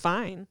serious, it's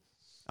fine.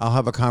 I'll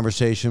have a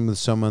conversation with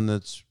someone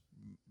that's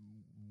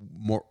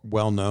more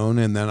well known,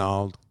 and then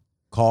I'll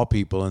call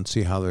people and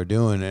see how they're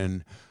doing.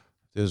 And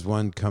there's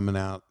one coming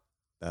out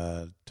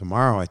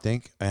tomorrow, I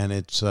think, and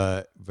it's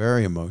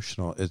very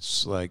emotional.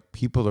 It's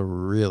people are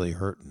really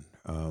hurting.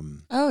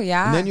 Oh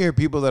yeah. And then you hear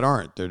people that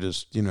aren't. They're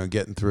just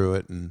getting through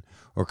it,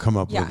 or come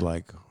up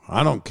with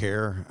I don't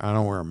care. I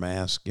don't wear a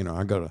mask.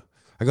 I go to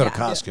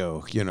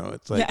Costco.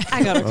 It's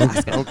I go to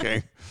Costco.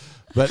 Okay.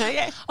 But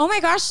oh my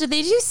gosh, did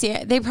they do?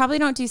 They probably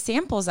don't do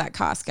samples at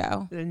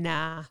Costco.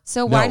 Nah.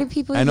 So why do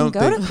people even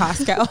go to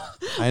Costco?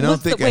 I don't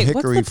think a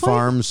Hickory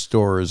Farm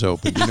store is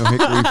open. You know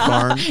Hickory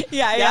Farm?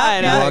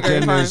 I know. You walk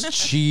in, there's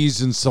cheese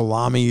and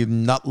salami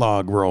nut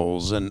log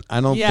rolls, and I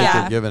don't think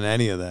they're giving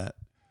any of that.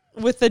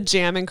 With the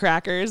jam and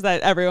crackers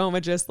that everyone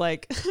would just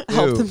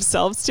help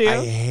themselves to.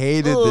 I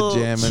hated the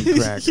jam and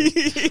crackers.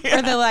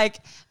 Or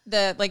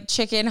the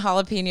chicken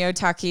jalapeno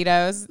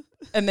taquitos.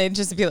 And they'd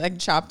just be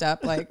chopped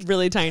up,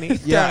 really tiny.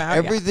 Yeah,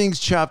 everything's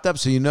chopped up.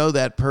 So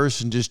that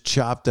person just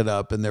chopped it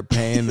up, and they're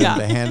paying them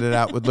to hand it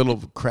out with little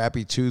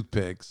crappy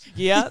toothpicks.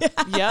 Yep.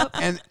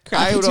 And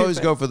I would always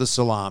go for the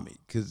salami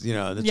because,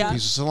 that's a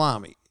piece of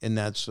salami. And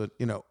that's what,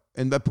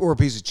 or a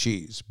piece of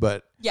cheese.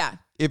 But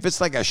if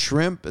it's a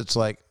shrimp, it's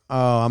I'm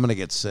going to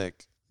get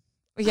sick.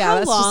 Yeah,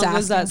 how long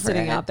was that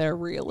sitting out there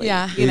really?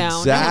 Yeah. Exactly. No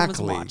one was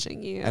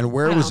watching you. And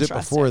where was it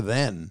before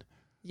then?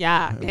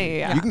 Yeah.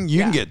 You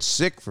can get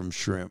sick from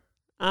shrimp.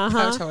 Oh,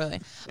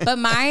 totally. But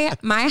my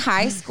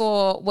high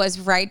school was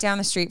right down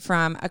the street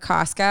from a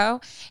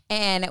Costco.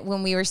 And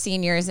when we were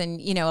seniors and,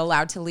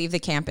 allowed to leave the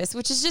campus,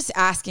 which is just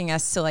asking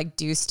us to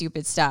do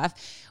stupid stuff,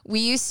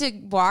 we used to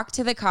walk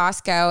to the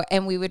Costco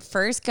and we would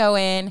first go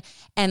in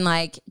and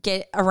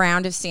get a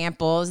round of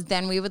samples.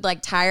 Then we would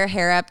tie our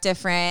hair up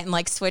different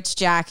and switch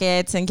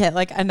jackets and get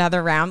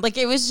another round.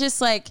 It was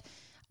just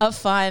a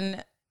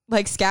fun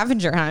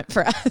scavenger hunt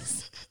for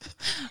us.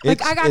 I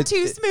got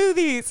two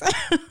smoothies.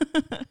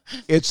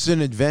 It's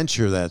an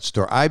adventure, that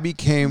store. I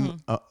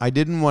became, I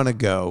didn't want to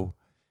go,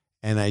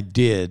 and I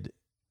did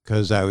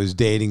because I was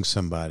dating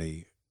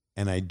somebody,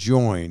 and I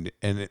joined,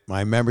 and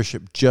my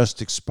membership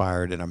just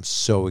expired, and I'm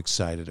so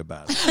excited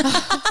about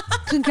it.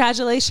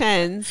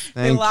 Congratulations.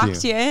 They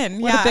locked you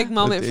in. What a big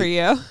moment for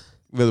you.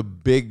 With a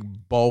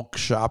big bulk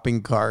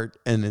shopping cart,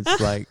 and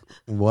it's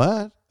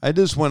what? I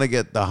just want to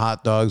get the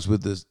hot dogs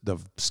with the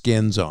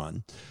skins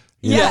on.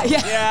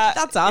 Yeah.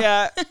 That's all.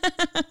 Yeah.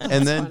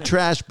 And then funny.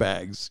 Trash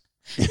bags.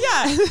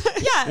 Yeah.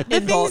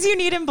 The things you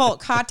need in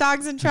bulk: hot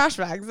dogs and trash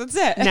bags. That's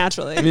it.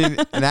 Naturally.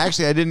 And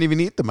actually, I didn't even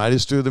eat them. I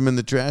just threw them in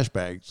the trash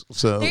bags.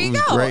 So there you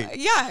go. Great.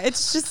 Yeah,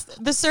 it's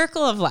just the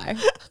circle of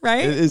life,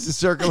 right? It's the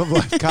circle of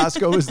life.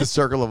 Costco is the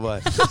circle of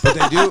life. But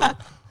they do.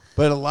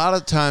 But a lot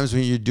of times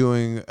when you're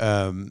doing,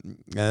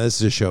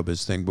 this is a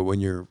showbiz thing, but when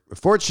you're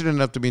fortunate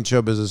enough to be in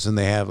show business and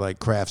they have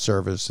craft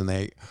service,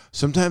 and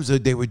sometimes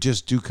they would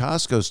just do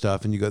Costco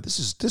stuff, and you go,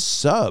 this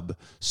sub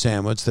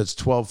sandwich that's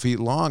 12 feet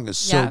long is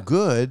so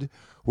good.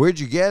 Where'd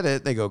you get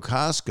it? They go,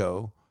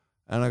 Costco.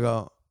 And I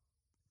go,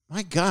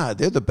 my God,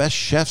 they're the best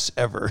chefs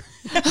ever.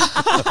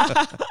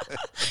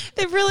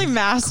 They've really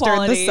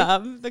mastered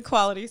the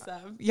quality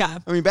sub. Yeah.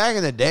 I mean, back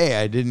in the day,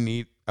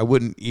 I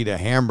wouldn't eat a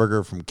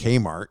hamburger from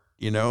Kmart,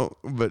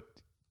 but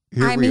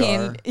here we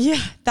are.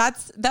 Yeah,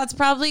 that's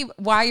probably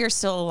why you're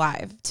still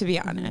alive, to be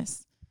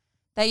honest.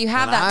 That you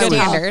have that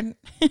standard.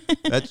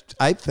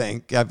 I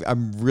think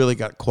I've really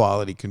got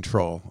quality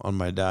control on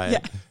my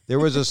diet. Yeah. There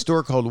was a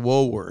store called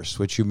Woolworths,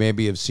 which you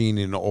maybe have seen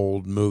in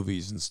old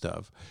movies and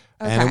stuff.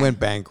 Okay. And it went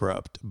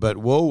bankrupt. But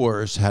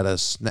Woolworths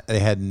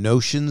had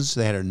Notions.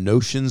 They had a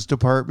Notions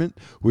department,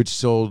 which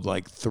sold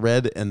like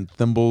thread and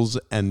thimbles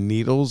and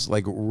needles,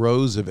 like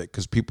rows of it,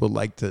 because people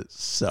like to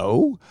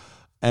sew.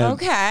 And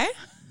okay.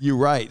 You're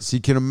right. So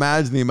you can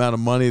imagine the amount of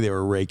money they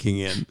were raking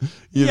in.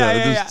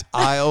 Just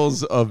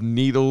aisles of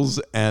needles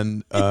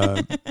and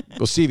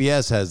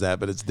CVS has that,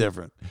 but it's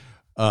different.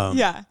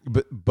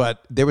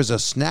 But there was a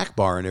snack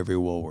bar in every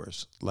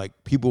Woolworths. Like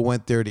people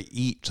went there to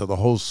eat, so the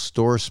whole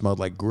store smelled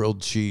like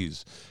grilled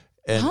cheese.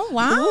 And oh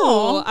wow!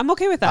 Ooh, I'm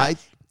okay with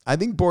that. I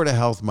think Board of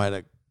Health might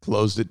have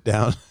closed it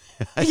down.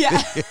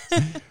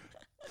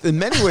 In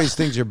many ways,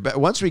 things are better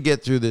once we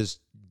get through this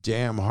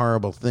damn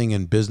horrible thing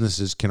and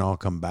businesses can all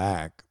come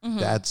back. Mm-hmm.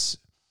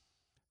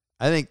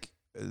 I think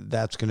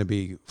that's going to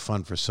be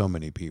fun for so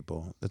many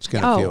people. That's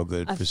going to feel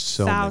good for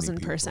so many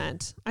people.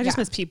 1,000%. I just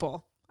miss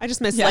people. I just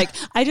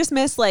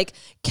miss like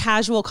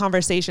casual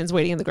conversations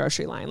waiting in the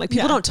grocery line. Like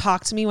people don't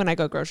talk to me when I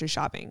go grocery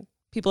shopping.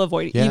 People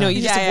avoid,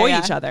 you just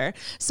avoid each other.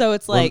 So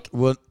it's like,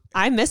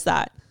 I miss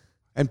that.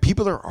 And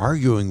people are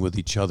arguing with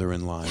each other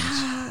in lines.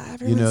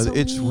 So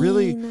it's mean.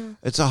 Really,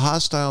 it's a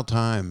hostile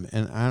time,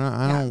 and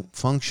I don't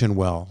function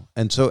well.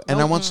 And so,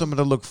 I want something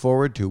to look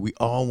forward to. We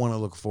all want to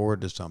look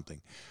forward to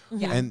something.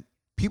 Yeah. And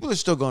people are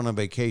still going on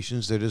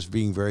vacations. They're just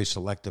being very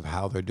selective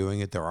how they're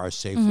doing it. There are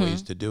safe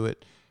ways to do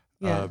it.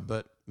 Yeah.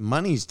 But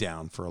money's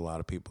down for a lot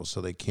of people,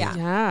 so they can't.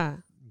 Yeah.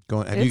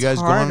 Have you guys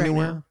gone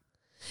anywhere? Right,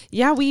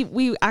 yeah,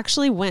 we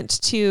actually we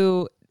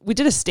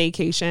did a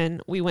staycation.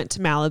 We went to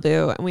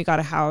Malibu and we got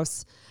a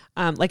house,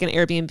 like an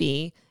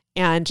Airbnb,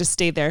 and just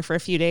stayed there for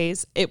a few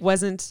days. It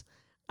wasn't,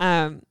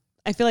 I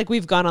feel like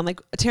we've gone on, like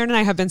Taryn and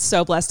I have been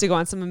so blessed to go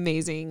on some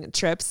amazing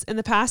trips in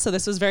the past. So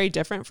this was very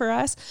different for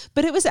us,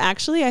 but it was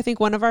actually, I think,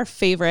 one of our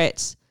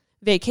favorite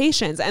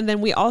vacations. And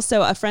then we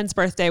also, a friend's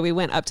birthday, we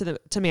went up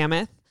to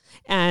Mammoth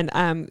and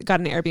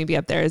got an Airbnb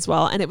up there as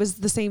well. And it was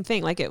the same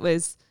thing. Like it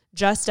was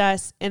just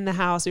us in the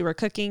house. We were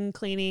cooking,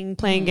 cleaning,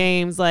 playing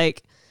games,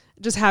 like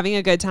just having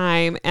a good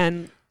time.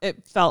 And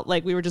it felt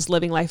like we were just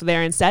living life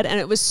there instead. And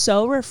it was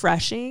so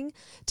refreshing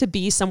to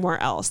be somewhere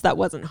else that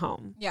wasn't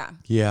home. Yeah.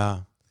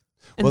 Yeah.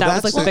 And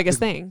that was like the biggest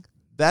thing.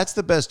 That's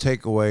the best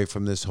takeaway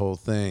from this whole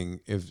thing.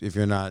 If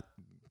you're not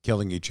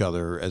killing each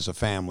other as a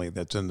family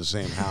that's in the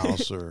same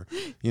house or,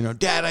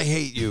 Dad, I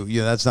hate you.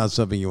 That's not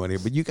something you want to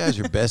hear, but you guys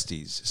are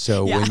besties.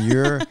 So when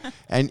you're,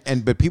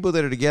 but people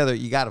that are together,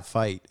 you got to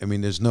fight. I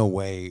mean, there's no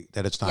way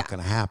that it's not going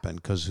to happen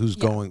because who's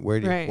going, where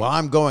do you, well,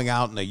 I'm going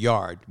out in the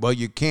yard. Well,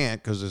 you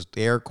can't because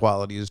the air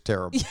quality is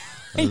terrible.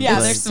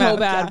 They're so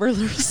bad.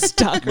 We're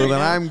stuck. Well,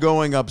 then I'm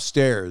going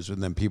upstairs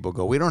and then people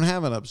go, we don't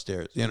have an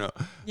upstairs,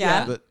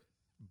 Yeah.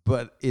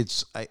 But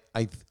it's I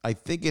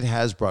think it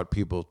has brought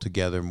people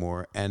together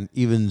more, and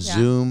even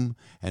Zoom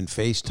and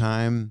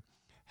FaceTime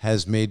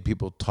has made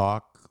people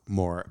talk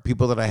more.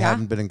 People that I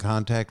haven't been in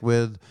contact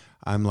with,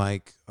 I'm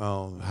like,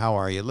 oh, how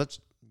are you? Do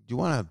you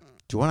want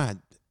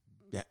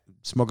to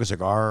smoke a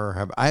cigar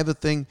or I have a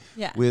thing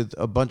with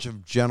a bunch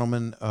of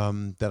gentlemen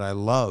that I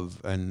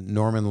love, and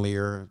Norman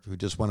Lear, who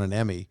just won an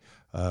Emmy,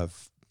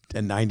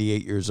 and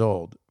 98 years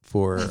old.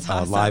 For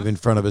awesome. Live in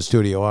front of a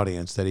studio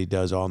audience that he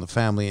does All in the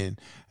Family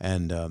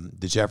and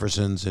the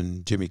Jeffersons,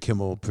 and Jimmy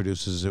Kimmel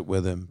produces it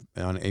with him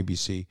on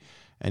ABC,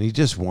 and he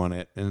just won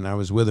it. And I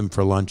was with him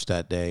for lunch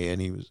that day,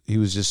 and he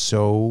was just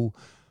so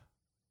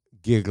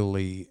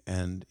giggly,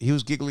 and he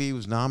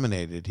was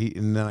nominated.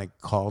 And then I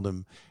called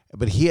him,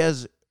 but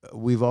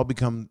we've all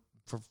become.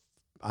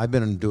 I've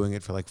been doing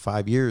it for like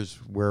 5 years,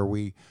 where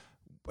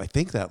I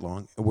think that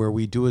long, where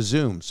we do a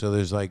Zoom. So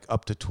there's like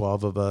up to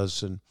 12 of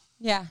us, and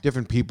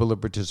different people have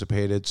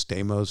participated.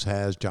 Stamos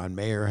has, John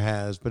Mayer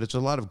has, but it's a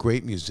lot of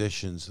great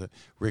musicians,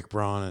 Rick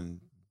Braun and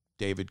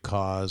David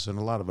Cause, and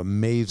a lot of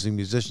amazing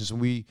musicians.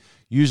 And we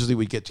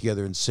get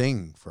together and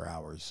sing for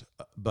hours,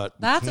 but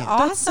that's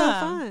awesome. That's so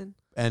fun.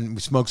 And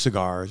we smoke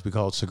cigars. We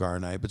call it cigar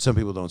night, but some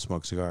people don't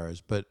smoke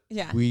cigars. But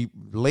we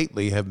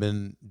lately have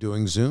been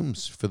doing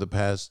Zooms for the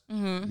past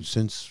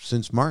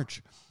since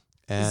March.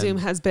 And Zoom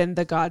has been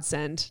the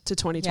godsend to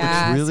 2020.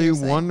 It's really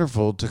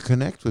wonderful to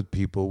connect with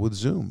people with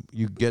Zoom.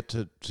 You get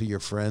to see your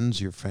friends,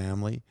 your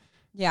family.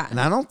 Yeah. And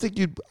I don't think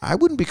I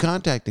wouldn't be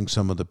contacting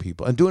some of the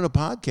people. And doing a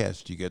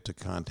podcast, you get to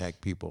contact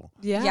people.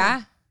 Yeah.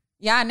 Yeah.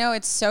 Yeah, no,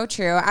 it's so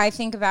true. I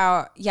think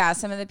about,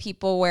 some of the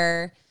people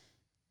where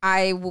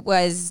I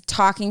was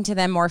talking to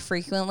them more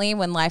frequently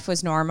when life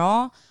was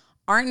normal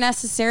aren't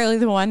necessarily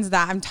the ones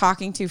that I'm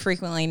talking to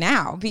frequently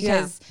now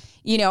because,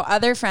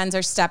 other friends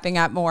are stepping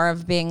up more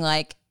of being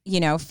like,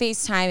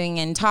 FaceTiming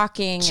and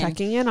talking.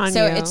 Checking in on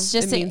so you. It's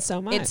just, it means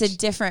so much. It's a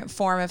different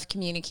form of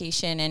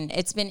communication. And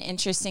it's been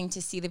interesting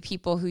to see the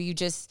people who you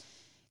just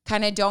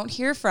kind of don't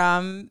hear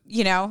from,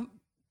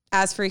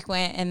 as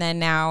frequent. And then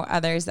now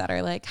others that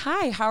are like,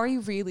 hi, how are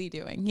you really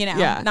doing?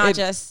 Not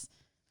just,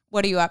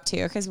 what are you up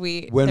to? Because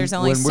there's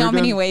only so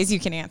many ways you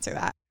can answer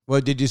that.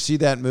 Well, did you see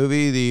that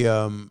movie?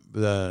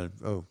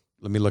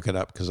 Let me look it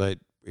up because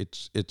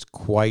it's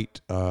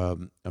quite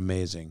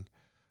amazing.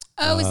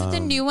 Oh, is it the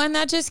new one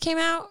that just came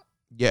out?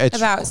 Yeah,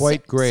 it's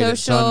quite great.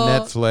 It's on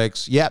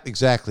Netflix. Yeah,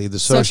 exactly. The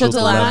Social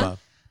Dilemma.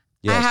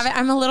 Yes. I haven't.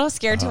 I'm a little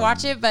scared to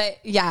watch it, but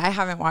I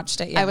haven't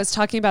watched it yet. I was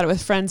talking about it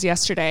with friends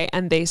yesterday,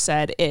 and they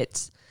said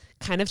it's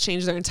kind of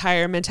changed their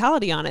entire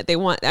mentality on it.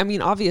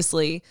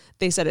 Obviously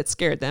they said it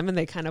scared them and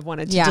they kind of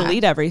wanted to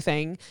delete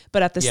everything.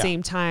 But at the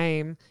same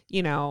time,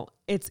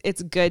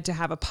 it's good to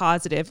have a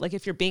positive, like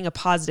if you're being a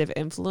positive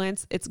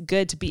influence, it's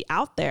good to be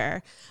out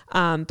there.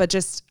 But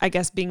just, I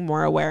guess, being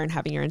more aware and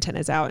having your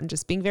antennas out and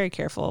just being very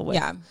careful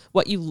with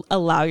what you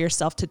allow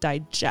yourself to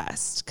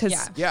digest.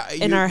 Because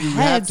in our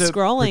heads,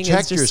 scrolling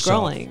is just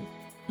scrolling.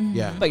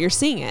 Yeah. But you're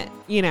seeing it,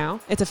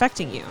 it's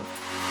affecting you.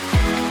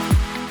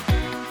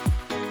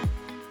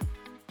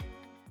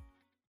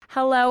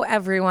 Hello,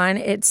 everyone.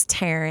 It's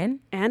Taryn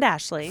and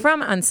Ashley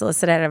from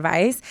Unsolicited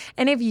Advice.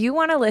 And if you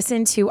want to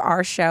listen to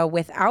our show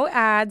without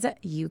ads,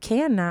 you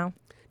can now.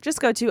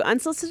 Just go to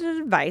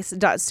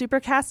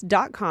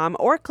unsolicitedadvice.supercast.com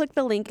or click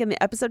the link in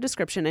the episode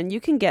description and you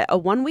can get a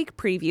 1-week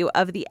preview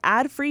of the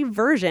ad-free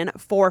version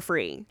for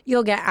free.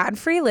 You'll get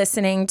ad-free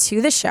listening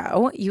to the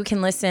show. You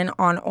can listen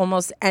on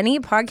almost any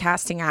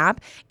podcasting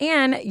app,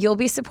 and you'll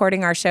be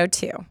supporting our show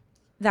too.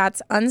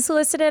 That's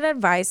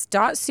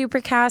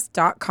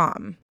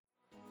unsolicitedadvice.supercast.com.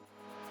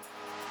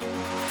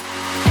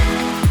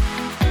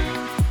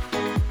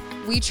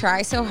 We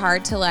try so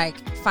hard to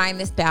find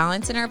this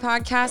balance in our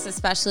podcast,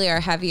 especially our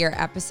heavier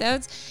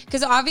episodes,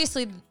 because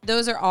obviously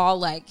those are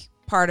all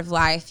part of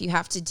life. You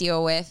have to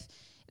deal with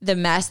the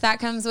mess that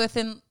comes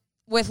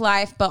with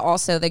life, but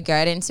also the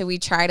good. And so we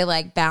try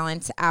to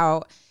balance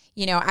out.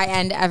 I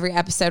end every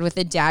episode with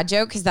a dad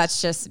joke because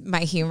that's just my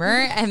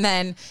humor. And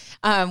then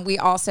we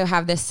also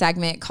have this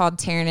segment called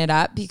Tearing It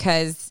Up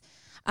because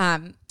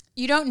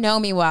you don't know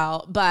me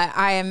well, but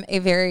I am a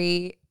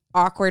very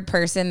awkward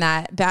person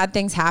that bad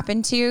things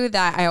happen to,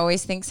 that I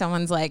always think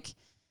someone's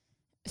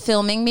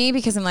filming me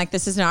because I'm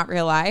this is not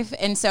real life.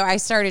 And so I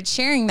started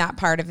sharing that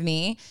part of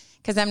me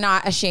because I'm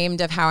not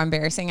ashamed of how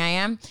embarrassing I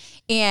am.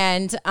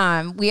 And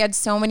we had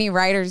so many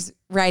writers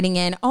writing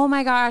in, oh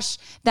my gosh,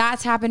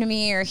 that's happened to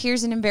me, or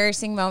here's an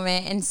embarrassing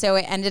moment. And so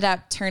it ended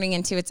up turning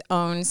into its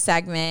own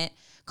segment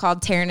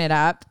called Tearing It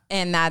Up.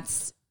 And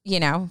that's,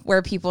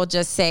 where people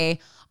just say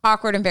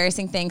awkward,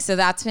 embarrassing things. So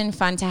that's been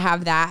fun to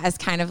have that as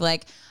kind of a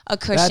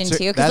cushion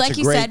too. Because like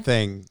you said,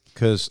 thing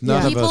because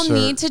none of us people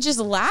need to just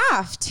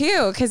laugh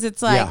too, because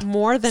it's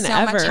more than so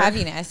ever much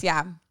heaviness.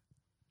 Yeah.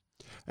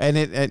 And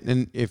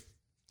if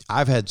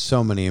I've had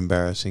so many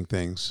embarrassing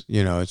things,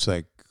 it's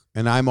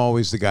and I'm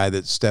always the guy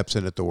that steps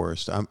in at the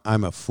worst.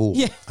 I'm a fool.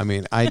 Yeah. I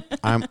mean,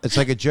 I'm it's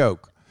like a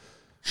joke.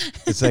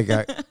 It's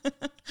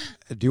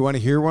do you want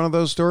to hear one of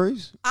those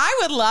stories?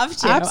 I would love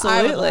to.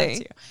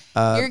 Absolutely.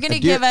 You're going to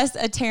give us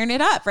a Tearing It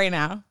Up right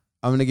now.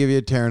 I'm going to give you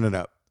a Tearing It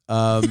Up.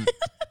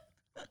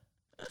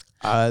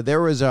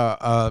 There was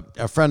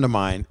a friend of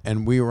mine,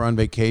 and we were on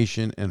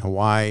vacation in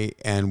Hawaii,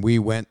 and we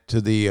went to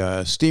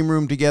the steam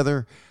room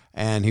together,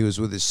 and he was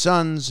with his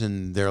sons,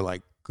 and they're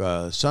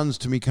sons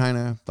to me, kind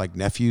of like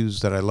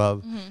nephews that I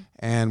love. Mm-hmm.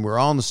 And we're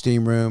all in the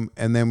steam room,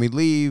 and then we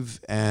leave,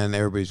 and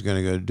everybody's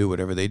going to go do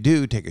whatever they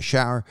do, take a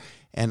shower.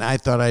 And I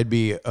thought I'd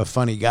be a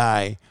funny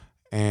guy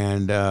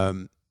and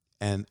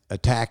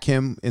attack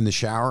him in the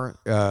shower.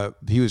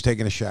 He was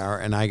taking a shower,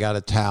 and I got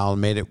a towel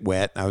and made it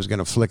wet. I was going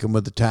to flick him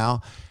with the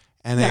towel.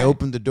 And I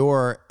opened the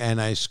door,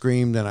 and I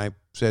screamed, and I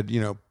said,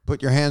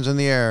 put your hands in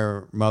the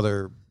air,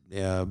 Mother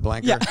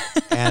Blanker. Yeah.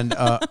 And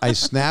I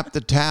snapped the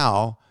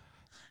towel,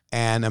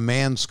 and a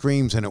man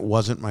screams, and it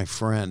wasn't my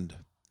friend.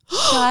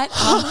 Shut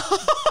up.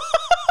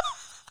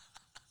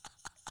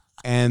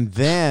 And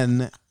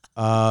then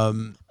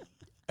all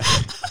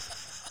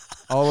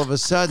of a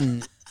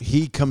sudden,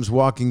 he comes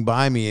walking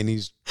by me, and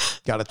he's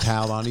got a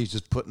towel on. He's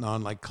just putting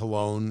on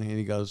cologne, and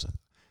he goes,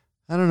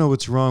 I don't know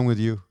what's wrong with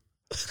you.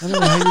 I don't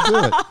know how you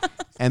do it.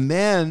 And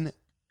then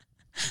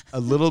a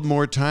little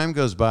more time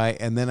goes by,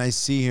 and then I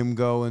see him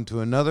go into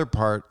another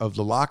part of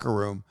the locker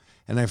room,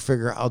 and I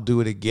figure I'll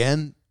do it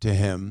again to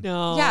him.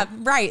 No. Yeah,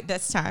 right,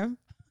 this time.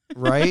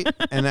 Right?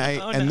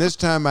 And this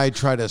time I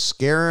try to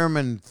scare him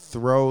and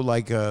throw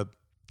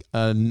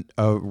a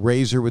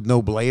razor with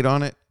no blade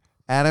on it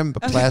at him,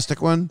 a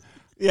plastic one.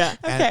 Yeah.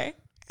 Okay.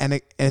 And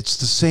it's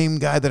the same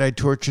guy that I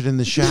tortured in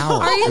the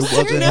shower. Are you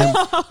serious? Him.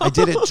 I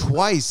did it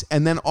twice.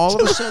 And then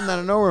all of a sudden, out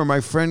of nowhere,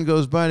 my friend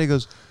goes by and he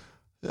goes,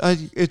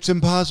 it's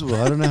impossible.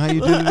 I don't know how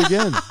you did it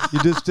again.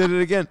 You just did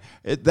it again.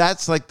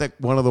 That's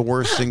one of the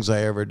worst things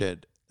I ever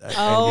did.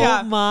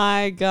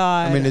 My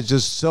God. I mean, it's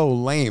just so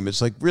lame.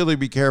 It's really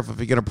be careful if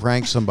you're going to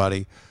prank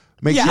somebody.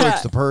 Make sure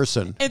it's the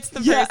person. It's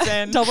the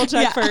person. Double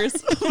check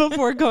first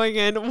before going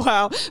in.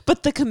 Wow.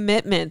 But the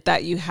commitment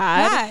that you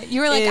had. Yeah.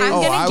 You were like, I'm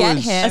going to get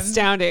him.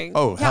 Astounding.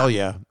 Oh, hell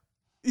yeah.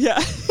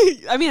 Yeah.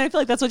 I mean, I feel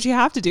like that's what you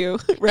have to do,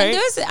 right?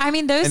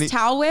 And those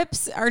towel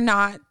whips are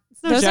not,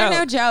 those are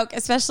no joke,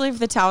 especially if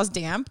the towel's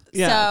damp.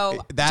 Yeah.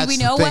 So do we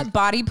know what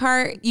body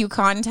part you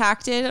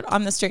contacted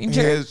on the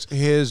stranger?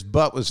 His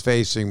butt was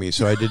facing me,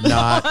 so I did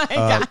not,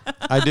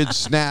 I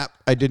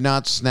did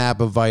not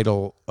snap a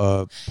vital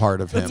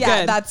part of him.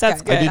 Yeah, that's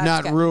good. I did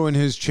not ruin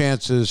his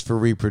chances for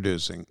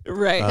reproducing.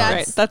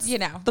 Right. That's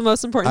the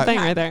most important thing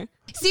right there.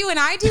 See, when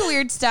I do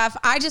weird stuff,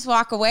 I just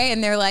walk away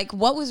and they're like,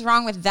 what was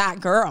wrong with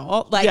that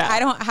girl? Like, I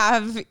don't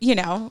have,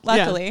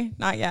 luckily,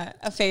 not yet,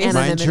 a face.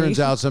 Mine turns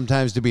out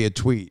sometimes to be a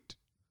tweet.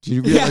 Do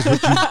you realize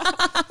what you...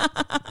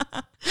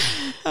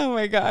 Oh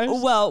my gosh.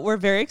 Well, we're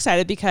very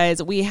excited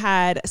because we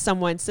had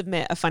someone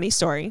submit a funny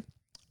story.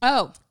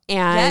 Oh,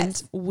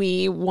 and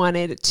we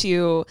wanted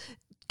to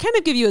kind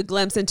of give you a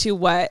glimpse into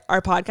what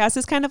our podcast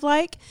is kind of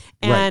like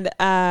and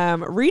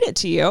read it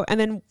to you. And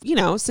then,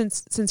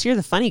 since you're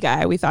the funny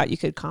guy, we thought you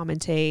could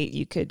commentate.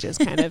 You could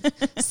just kind of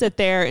sit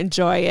there,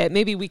 enjoy it.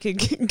 Maybe we could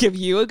give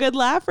you a good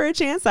laugh for a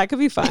chance. That could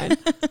be fun.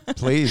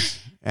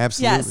 Please.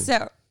 Absolutely. Yes.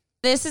 So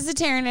this is a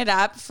Tearing It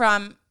Up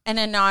from an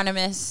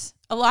anonymous.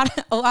 A lot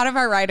of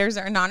our writers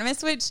are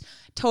anonymous, which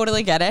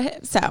totally get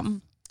it.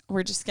 So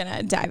we're just going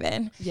to dive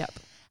in. Yep.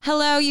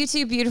 Hello, you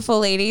two beautiful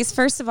ladies.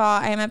 First of all,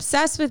 I am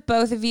obsessed with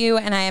both of you,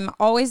 and I am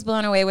always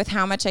blown away with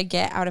how much I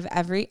get out of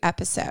every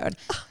episode.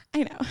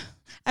 I know.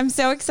 I'm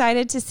so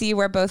excited to see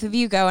where both of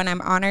you go, and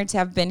I'm honored to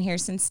have been here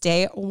since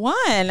day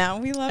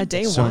one. We love a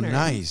day one. So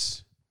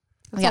nice.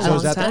 Yeah, so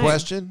is that the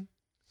question?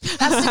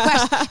 That's the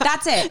question.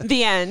 That's it.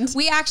 The end.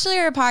 We actually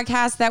are a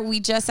podcast that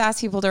we just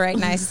ask people to write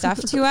nice stuff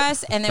to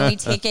us, and then we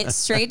take it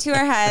straight to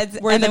our heads.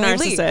 We're and the then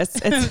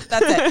narcissists.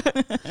 That's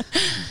it.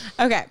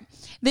 Okay.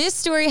 This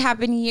story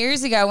happened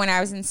years ago when I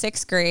was in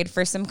 6th grade.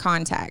 For some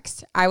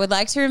context, I would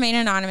like to remain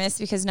anonymous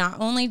because not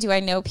only do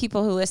I know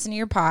people who listen to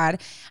your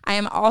pod, I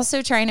am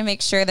also trying to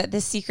make sure that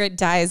this secret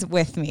dies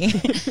with me.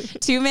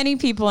 Too many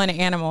people and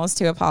animals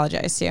to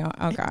apologize to.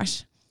 Oh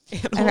gosh.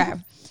 Okay.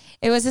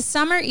 It was a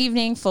summer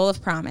evening full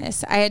of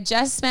promise. I had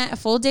just spent a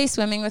full day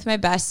swimming with my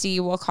bestie.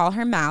 We'll call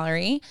her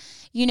Mallory.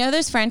 You know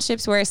those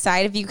friendships where a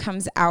side of you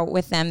comes out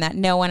with them that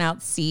no one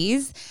else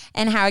sees,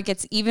 and how it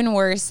gets even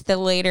worse the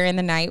later in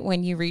the night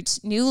when you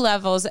reach new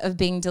levels of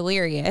being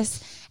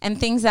delirious and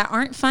things that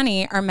aren't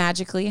funny are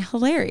magically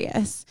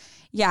hilarious.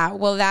 Yeah,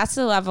 well, that's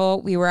the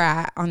level we were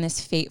at on this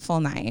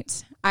fateful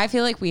night. I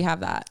feel like we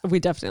have that.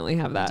 We definitely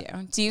have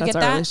that. Do you that's get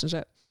our that?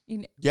 Relationship.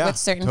 With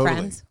certain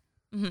friends?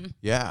 Mm-hmm.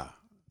 Yeah.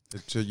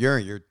 So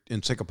you're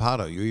in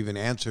Sicapato. You even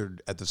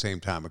answered at the same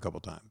time a couple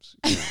times.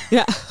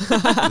 Yeah.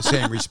 The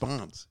same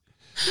response.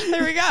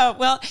 There we go.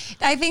 Well,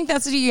 I think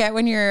that's what you get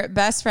when you're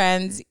best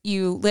friends.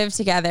 You live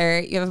together,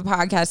 you have a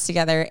podcast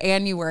together,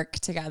 and you work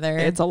together.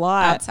 It's a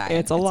lot. Outside.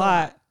 It's a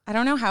lot. I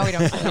don't know how we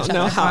don't. I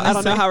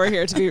don't know how we're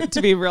here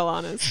to be real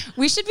honest.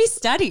 We should be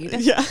studied.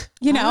 Yeah.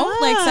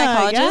 Like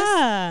psychologists.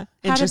 Yeah.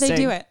 How did they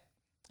do it?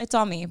 It's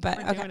all me,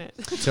 but okay.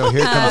 So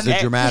here comes the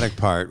dramatic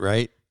part,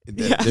 right?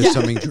 There's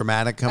something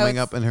dramatic coming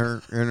up in her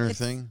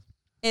thing.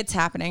 It's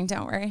happening.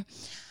 Don't worry.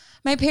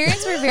 My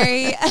parents were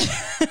very,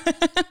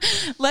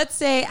 let's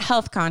say,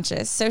 health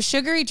conscious. So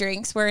sugary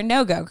drinks were a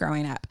no-go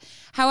growing up.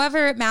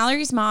 However,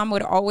 Mallory's mom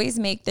would always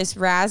make this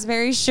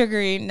raspberry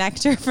sugary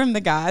nectar from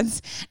the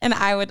gods, and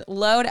I would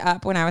load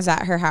up when I was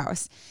at her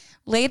house.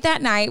 Late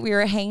that night, we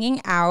were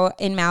hanging out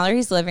in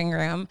Mallory's living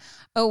room.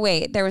 Oh,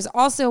 wait, there was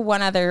also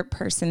one other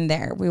person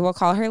there. We will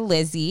call her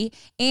Lizzie,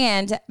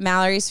 and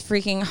Mallory's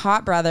freaking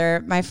hot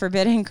brother, my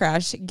forbidden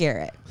crush,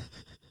 Garrett.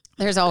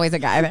 There's always a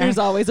guy there. There's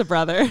always a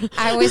brother.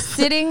 I was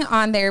sitting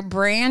on their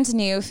brand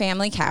new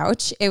family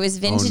couch. It was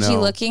vintagey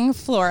looking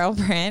floral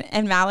print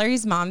and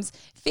Mallory's mom's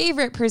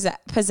favorite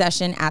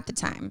possession at the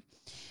time.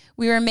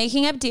 We were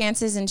making up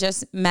dances and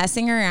just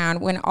messing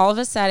around when all of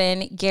a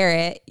sudden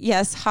Garrett,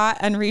 yes, hot,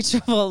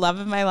 unreachable love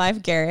of my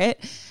life, Garrett,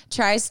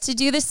 tries to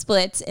do the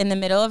splits in the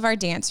middle of our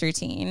dance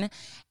routine.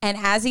 And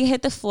as he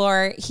hit the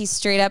floor, he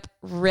straight up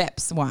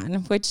rips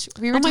one, which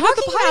we were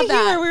talking about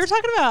that. We were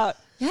talking about.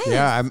 Yes.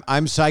 Yeah,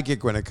 I'm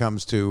psychic when it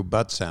comes to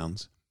butt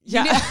sounds.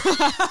 Yeah.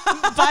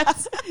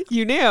 But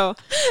you knew.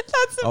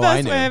 That's the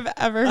best way I've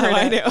ever heard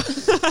I it.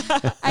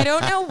 knew. I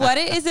don't know what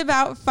it is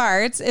about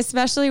farts,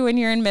 especially when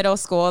you're in middle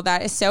school.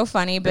 That is so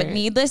funny, but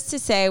needless to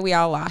say, we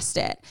all lost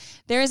it.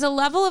 There is a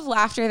level of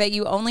laughter that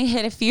you only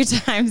hit a few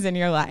times in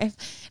your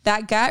life.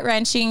 That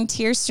gut-wrenching,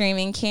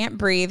 tear-streaming, can't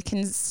breathe,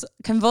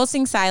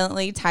 convulsing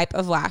silently type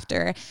of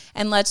laughter.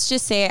 And let's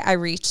just say I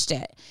reached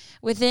it.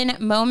 Within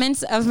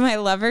moments of my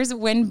lover's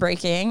wind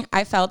breaking,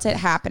 I felt it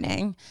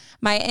happening.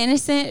 My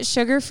innocent,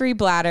 sugar-free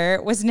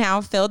bladder was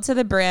now filled to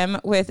the brim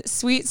with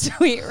sweet,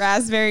 sweet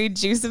raspberry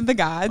juice of the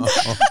gods,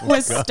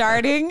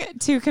 starting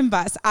to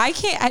combust. I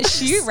can't,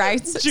 she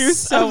writes juice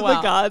so of well.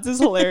 the gods is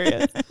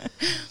hilarious.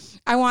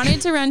 I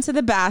wanted to run to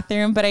the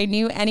bathroom, but I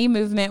knew any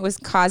movement was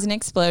cause an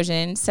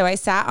explosion. So I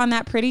sat on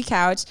that pretty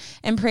couch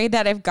and prayed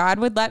that if God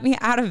would let me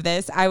out of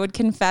this, I would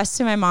confess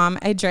to my mom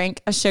I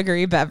drank a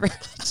sugary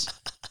beverage.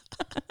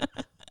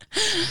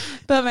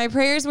 But my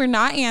prayers were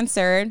not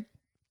answered.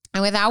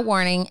 And without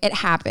warning, it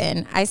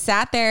happened. I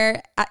sat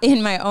there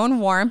in my own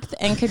warmth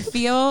and could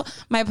feel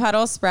my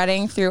puddle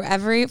spreading through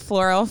every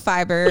floral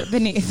fiber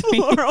beneath me.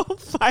 Floral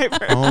fiber.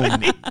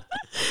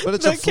 But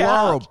it's a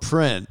floral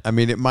print. I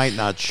mean, it might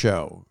not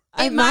show.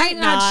 It might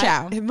not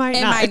show. It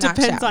might not. It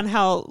depends on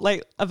how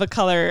light of a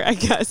color, I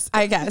guess.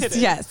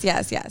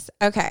 Yes.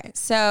 Okay.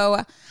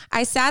 So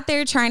I sat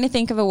there trying to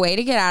think of a way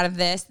to get out of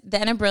this.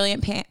 Then a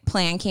brilliant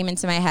plan came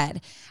into my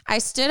head. I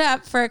stood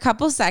up for a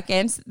couple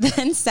seconds,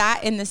 then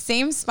sat in the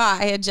same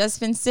spot I had just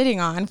been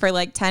sitting on for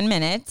like 10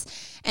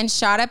 minutes and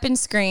shot up and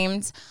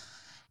screamed.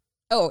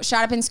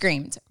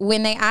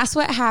 When they asked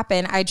what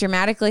happened, I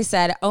dramatically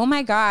said, "Oh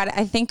my God,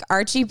 I think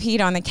Archie peed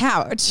on the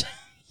couch."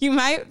 You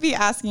might be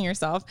asking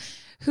yourself,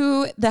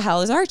 who the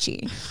hell is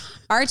Archie?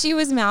 Archie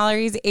was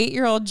Mallory's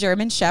 8-year-old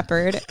German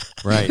Shepherd,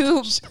 right?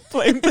 Who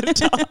blamed the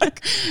dog.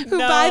 Who,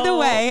 by the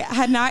way,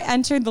 had not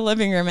entered the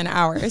living room in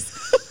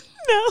hours.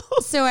 No.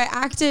 So I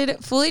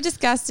acted fully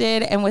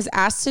disgusted and was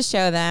asked to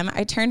show them.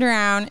 I turned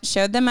around,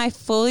 showed them my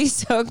fully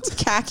soaked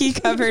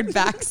khaki-covered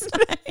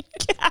backside.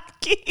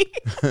 Khaki.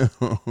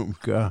 Oh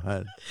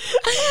God!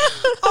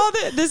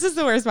 This is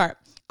the worst part.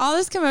 All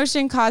this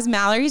commotion caused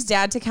Mallory's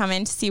dad to come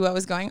in to see what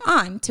was going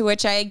on, to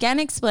which I again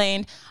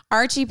explained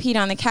Archie peed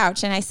on the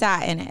couch and I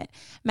sat in it.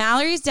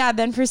 Mallory's dad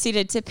then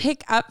proceeded to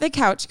pick up the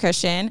couch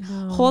cushion,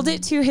 hold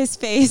it to his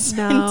face,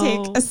 and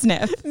take a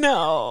sniff.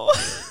 No.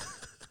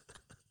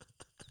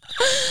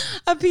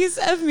 A piece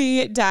of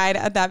me died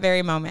at that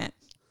very moment.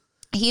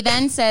 He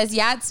then says,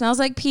 "Yeah, it smells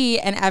like pee,"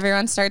 and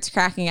everyone starts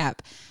cracking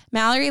up.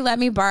 Mallory let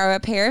me borrow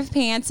a pair of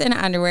pants and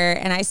underwear,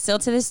 and I still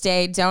to this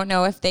day don't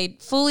know if they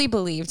fully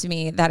believed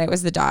me that it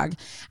was the dog.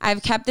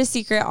 I've kept the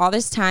secret all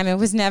this time and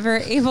was never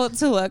able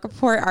to look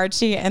poor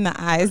Archie in the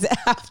eyes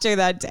after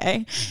that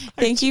day.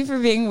 Thank you for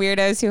being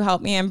weirdos who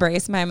helped me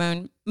embrace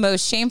my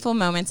most shameful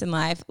moments in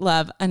life.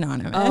 Love,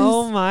 Anonymous.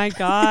 Oh my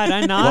God,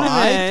 Anonymous.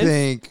 Well, I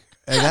think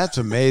that's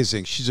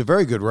amazing. She's a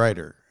very good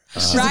writer.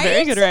 She's a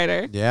very good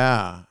writer.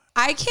 Yeah.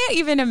 I can't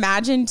even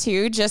imagine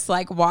too, just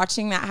like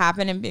watching that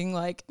happen and being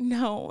like,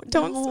 no,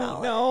 don't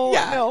smell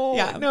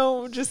it.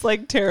 No, just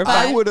like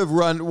terrified. I would have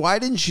run. Why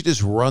didn't she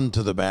just run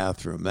to the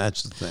bathroom?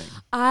 That's the thing.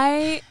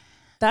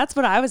 That's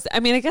what I was.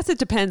 I mean, I guess it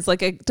depends.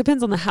 Like, it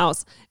depends on the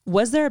house.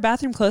 Was there a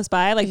bathroom close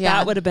by? Like,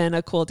 that would have been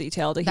a cool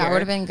detail to hear. That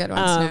would have been good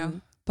ones to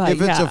know. But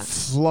if it's a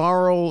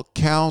floral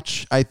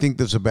couch, I think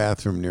there's a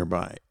bathroom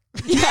nearby.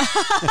 Yeah.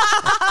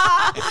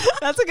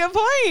 That's a good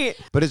point.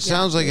 But it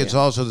sounds like it's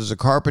also there's a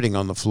carpeting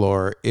on the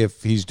floor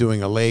if he's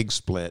doing a leg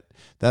split.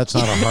 That's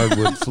not a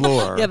hardwood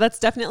floor. Yeah, that's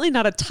definitely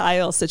not a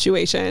tile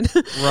situation.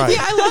 Right. Yeah,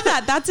 I love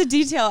that. That's a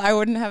detail I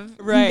wouldn't have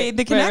made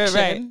the connection.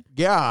 Right.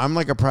 Yeah, I'm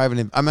like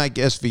I'm like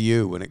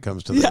SVU when it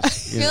comes to this. I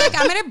feel like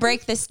I'm going to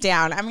break this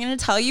down. I'm going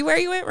to tell you where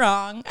you went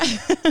wrong.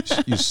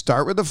 You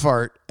start with a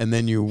fart and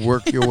then you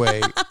work your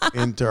way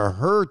into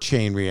her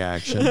chain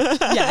reaction.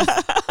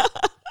 Yes.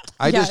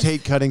 I just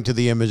hate cutting to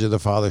the image of the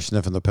father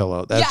sniffing the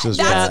pillow. That's just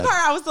that's bad. the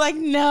part I was like,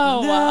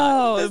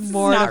 no, it's this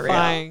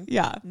mortifying. Is not real.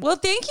 Yeah. Well,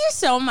 thank you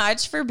so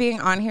much for being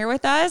on here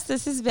with us.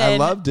 This has been. I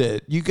loved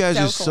it. You guys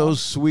are so cool.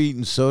 sweet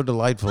and so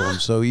delightful and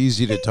so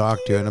easy to talk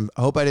to. And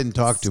I hope I didn't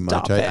talk too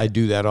much. I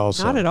do that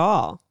also. Not at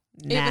all.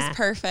 It was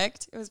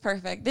perfect. It was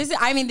perfect. This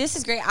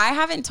is great. I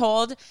haven't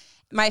told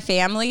my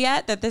family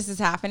yet that this is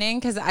happening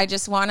because I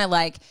just want to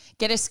like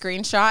get a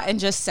screenshot and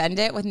just send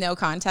it with no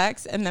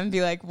context and then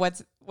be like,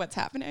 what's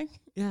happening?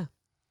 Yeah.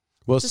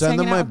 Well, Just send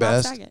them hanging my out with Bob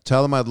best. Saget.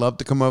 Tell them I'd love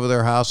to come over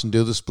their house and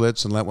do the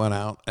splits and let one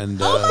out. And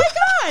Oh my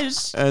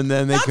gosh. and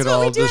then they That's could what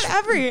all we do just at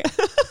every.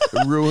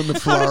 ruin the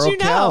floral How did you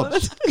know?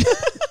 couch.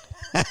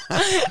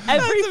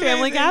 Every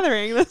family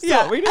gathering. That's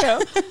what we do.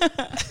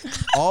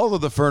 All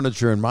of the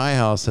furniture in my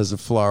house has a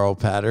floral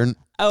pattern.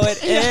 Oh,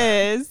 it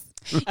is.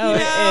 Oh,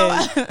 it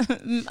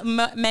is.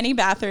 Many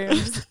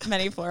bathrooms,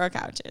 many floral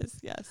couches.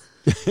 Yes.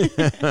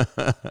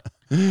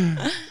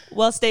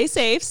 Well, stay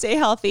safe, stay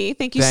healthy.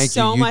 Thank you Thank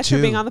so you much for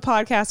too. being on the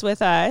podcast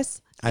with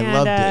us. I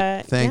loved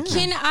it. Thank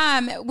you.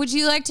 Would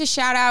you like to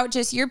shout out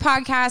just your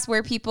podcast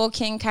where people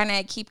can kind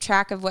of keep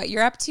track of what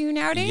you're up to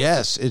nowadays?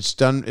 Yes, it's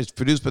done. It's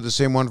produced by the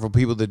same wonderful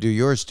people that do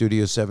your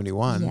Studio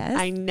 71. Yes.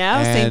 I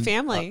know, same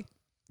family.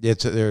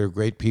 They're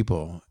great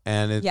people,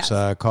 and it's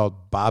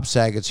called Bob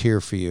Saget's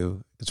Here For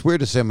You. It's weird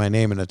to say my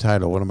name in a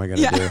title. What am I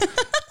going to do?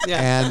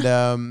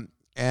 Yeah.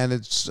 And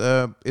it's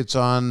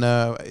on.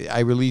 I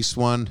released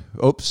one.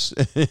 Oops,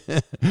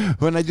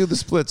 when I do the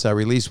splits, I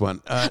release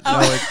one. It's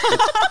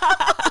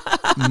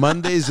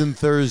Mondays and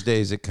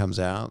Thursdays it comes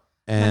out,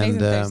 and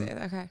Mondays and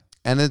Thursdays. Okay.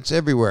 And it's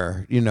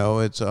everywhere.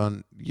 It's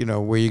on.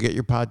 Where you get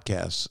your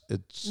podcasts.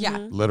 It's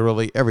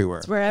literally everywhere.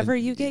 It's wherever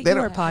you get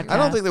your podcast. I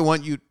don't think they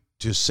want you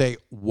to say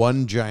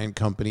one giant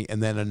company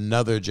and then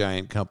another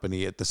giant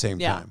company at the same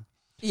time.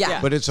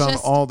 Yeah. But it's on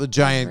Just all the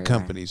giant everywhere.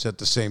 companies at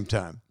the same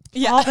time.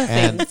 Yeah. All the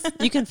things.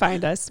 You can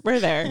find us. We're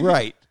there.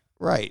 Right.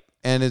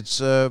 And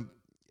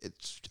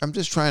I'm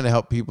just trying to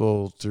help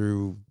people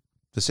through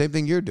the same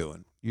thing you're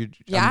doing.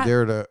 I'm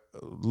there to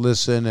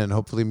listen and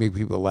hopefully make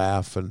people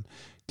laugh and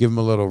give them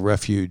a little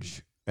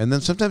refuge. And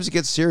then sometimes it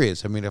gets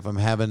serious. I mean, if I'm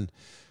having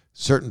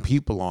certain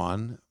people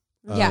on,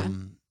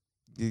 certain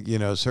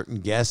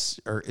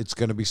guests, it's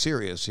going to be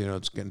serious.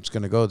 It's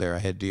going to go there. I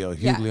had D.L.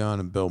 Hughley on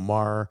and Bill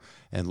Maher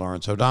and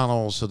Lawrence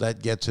O'Donnell. So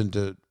that gets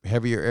into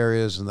heavier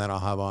areas. And then I'll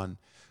have on,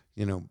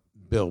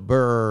 Bill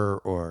Burr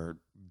or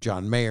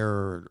John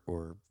Mayer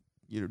or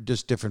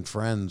just different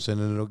friends,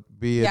 and it'll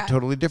be a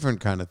totally different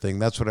kind of thing.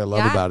 That's what I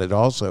love about it.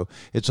 Also,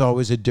 it's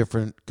always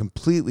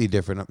completely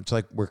different. It's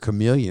like we're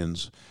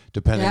chameleons,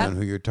 depending on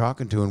who you're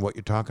talking to and what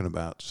you're talking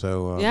about.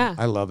 So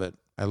I love it.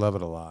 I love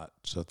it a lot.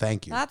 So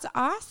thank you. That's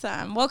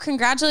awesome. Well,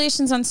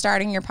 congratulations on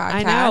starting your podcast.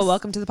 I know.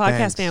 Welcome to the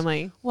podcast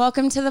family.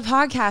 Welcome to the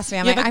podcast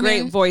family. You have a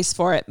great voice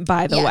for it,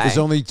 by the way. There's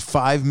only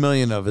 5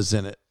 million of us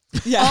in it.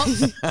 Yeah.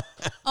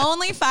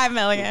 Only 5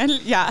 million.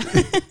 Yeah.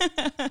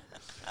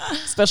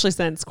 Especially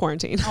since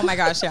quarantine. Oh my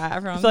gosh, yeah. I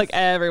feel like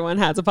everyone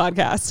has a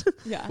podcast.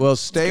 Yeah. Well,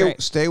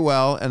 stay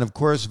well, and of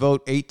course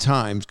vote 8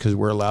 times because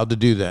we're allowed to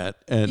do that.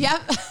 And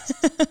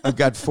I've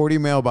got 40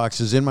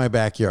 mailboxes in my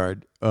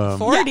backyard.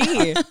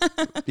 40.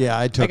 Yeah,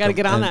 I got to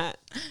get on that.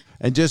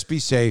 And just be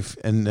safe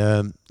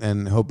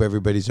and hope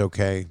everybody's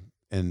okay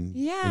in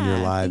your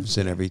lives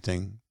and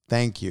everything.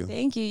 Thank you.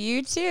 Thank you.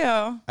 You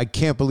too. I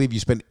can't believe you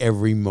spend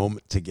every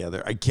moment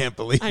together. I can't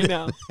believe it. I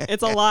know.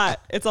 It's a lot.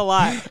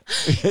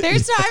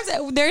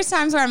 There's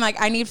times where I'm like,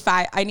 I need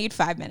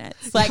 5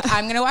 minutes. Like,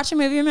 I'm going to watch a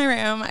movie in my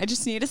room. I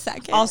just need a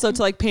second. Also,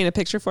 to paint a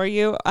picture for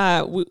you,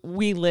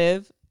 we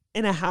live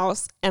in a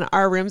house and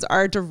our rooms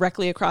are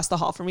directly across the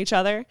hall from each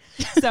other.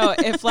 So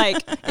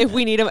if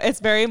we need them, it's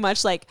very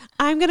much like,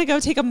 I'm going to go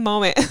take a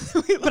moment.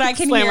 But I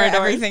can hear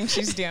everything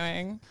she's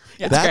doing.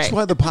 Yeah, that's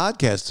why the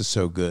podcast is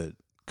so good.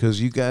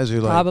 Because you guys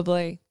are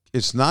probably.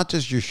 It's not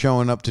just you're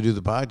showing up to do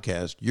the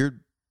podcast. You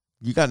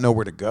got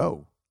nowhere to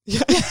go.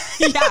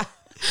 Yeah.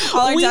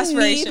 All our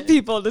desperation. Need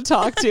people to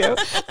talk to.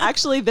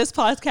 Actually, this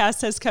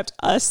podcast has kept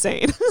us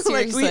sane.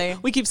 Seriously.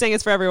 We keep saying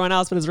it's for everyone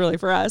else, but it's really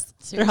for us.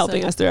 Seriously. They're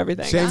helping us through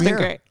everything. Same it's here.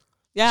 Been great.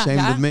 Yeah.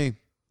 Same with me.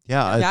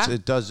 Yeah,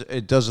 it does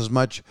as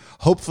much,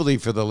 hopefully,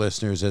 for the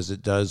listeners as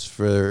it does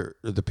for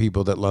the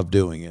people that love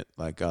doing it,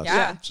 like us.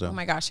 Yeah. So. Oh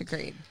my gosh,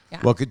 agreed. Yeah.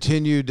 Well,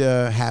 continued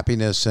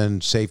happiness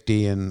and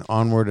safety and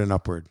onward and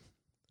upward.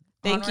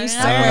 Thank you, sir.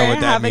 I don't know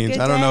what that means.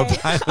 I don't know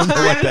what that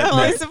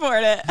means. I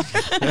support it.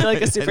 I feel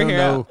like a superhero. I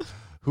don't know.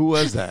 Who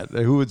was that?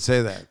 Who would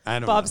say that? I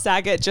don't know. Bob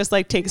Saget just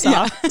takes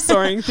off,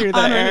 soaring through the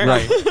air.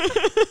 Right.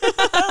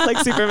 Like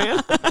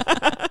Superman.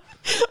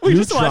 We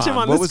just watch him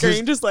on the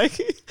screen,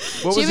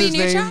 what was his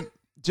name?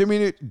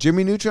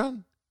 Jimmy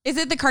Neutron? Is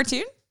it the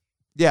cartoon?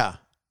 Yeah,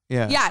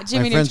 Jimmy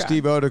Neutron. My friend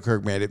Steve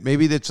Odekirk made it.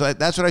 Maybe that's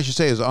what I should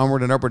say is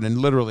onward and upward, and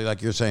literally,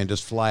 like you're saying,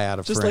 just fly out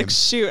of frame.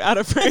 Just shoot out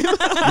of frame.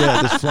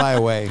 Yeah, just fly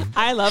away.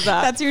 I love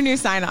that. That's your new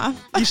sign off.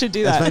 You should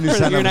do that. That's my new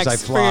sign off.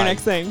 For your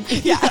next thing.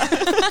 Yeah.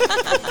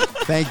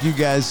 Thank you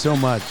guys so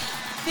much.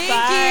 Thank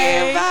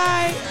you.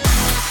 Bye.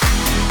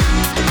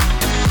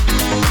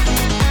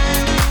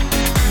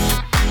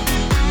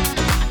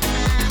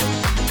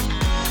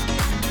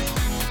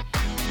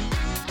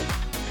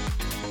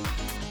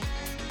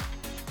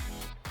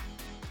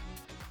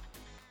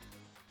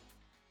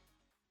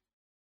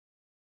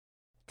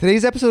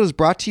 Today's episode is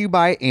brought to you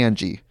by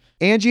Angie.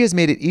 Angie has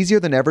made it easier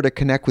than ever to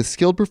connect with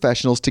skilled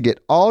professionals to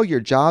get all your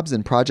jobs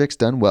and projects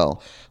done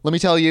well. Let me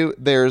tell you,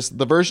 there's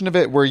the version of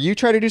it where you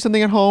try to do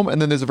something at home,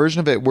 and then there's a version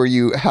of it where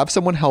you have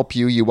someone help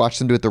you, you watch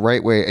them do it the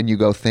right way, and you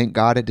go, thank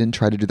God I didn't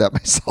try to do that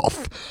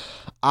myself.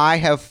 I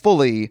have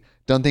fully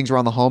done things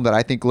around the home that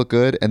I think look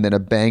good, and then a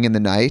bang in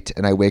the night,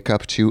 and I wake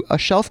up to a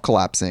shelf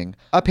collapsing,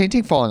 a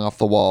painting falling off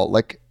the wall.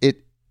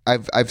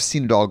 I've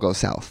seen it all go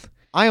south.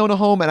 I own a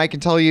home, and I can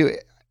tell you,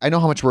 I know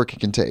how much work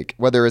it can take.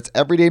 Whether it's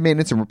everyday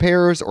maintenance and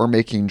repairs or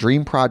making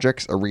dream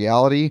projects a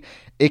reality,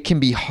 it can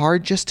be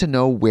hard just to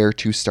know where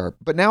to start.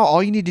 But now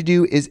all you need to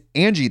do is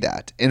Angie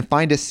that and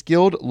find a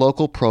skilled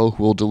local pro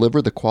who will deliver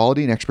the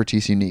quality and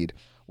expertise you need.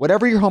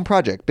 Whatever your home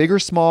project, big or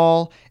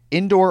small,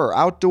 indoor or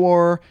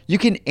outdoor, you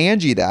can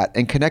Angie that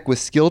and connect with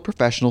skilled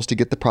professionals to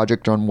get the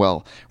project done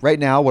well. Right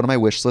now, one of my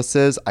wish lists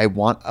is I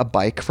want a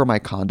bike for my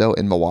condo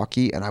in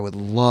Milwaukee, and I would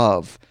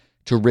love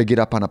to rig it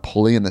up on a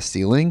pulley in the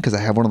ceiling because I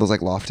have one of those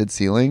lofted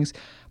ceilings,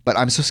 but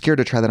I'm so scared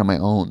to try that on my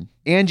own.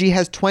 Angie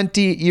has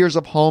 20 years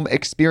of home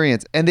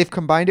experience, and they've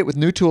combined it with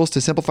new tools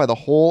to simplify the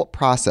whole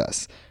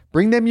process.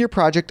 Bring them your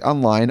project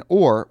online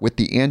or with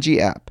the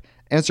Angie app.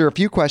 Answer a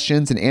few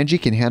questions and Angie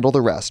can handle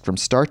the rest from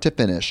start to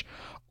finish,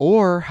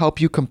 or help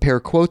you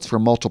compare quotes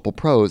from multiple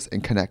pros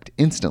and connect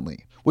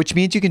instantly, which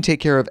means you can take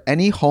care of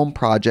any home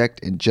project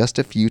in just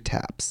a few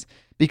taps.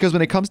 Because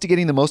when it comes to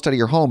getting the most out of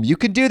your home, you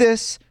can do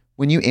this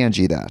when you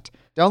Angie that.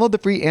 Download the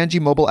free Angie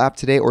mobile app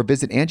today or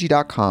visit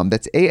Angie.com.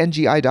 That's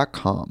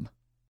ANGI.com.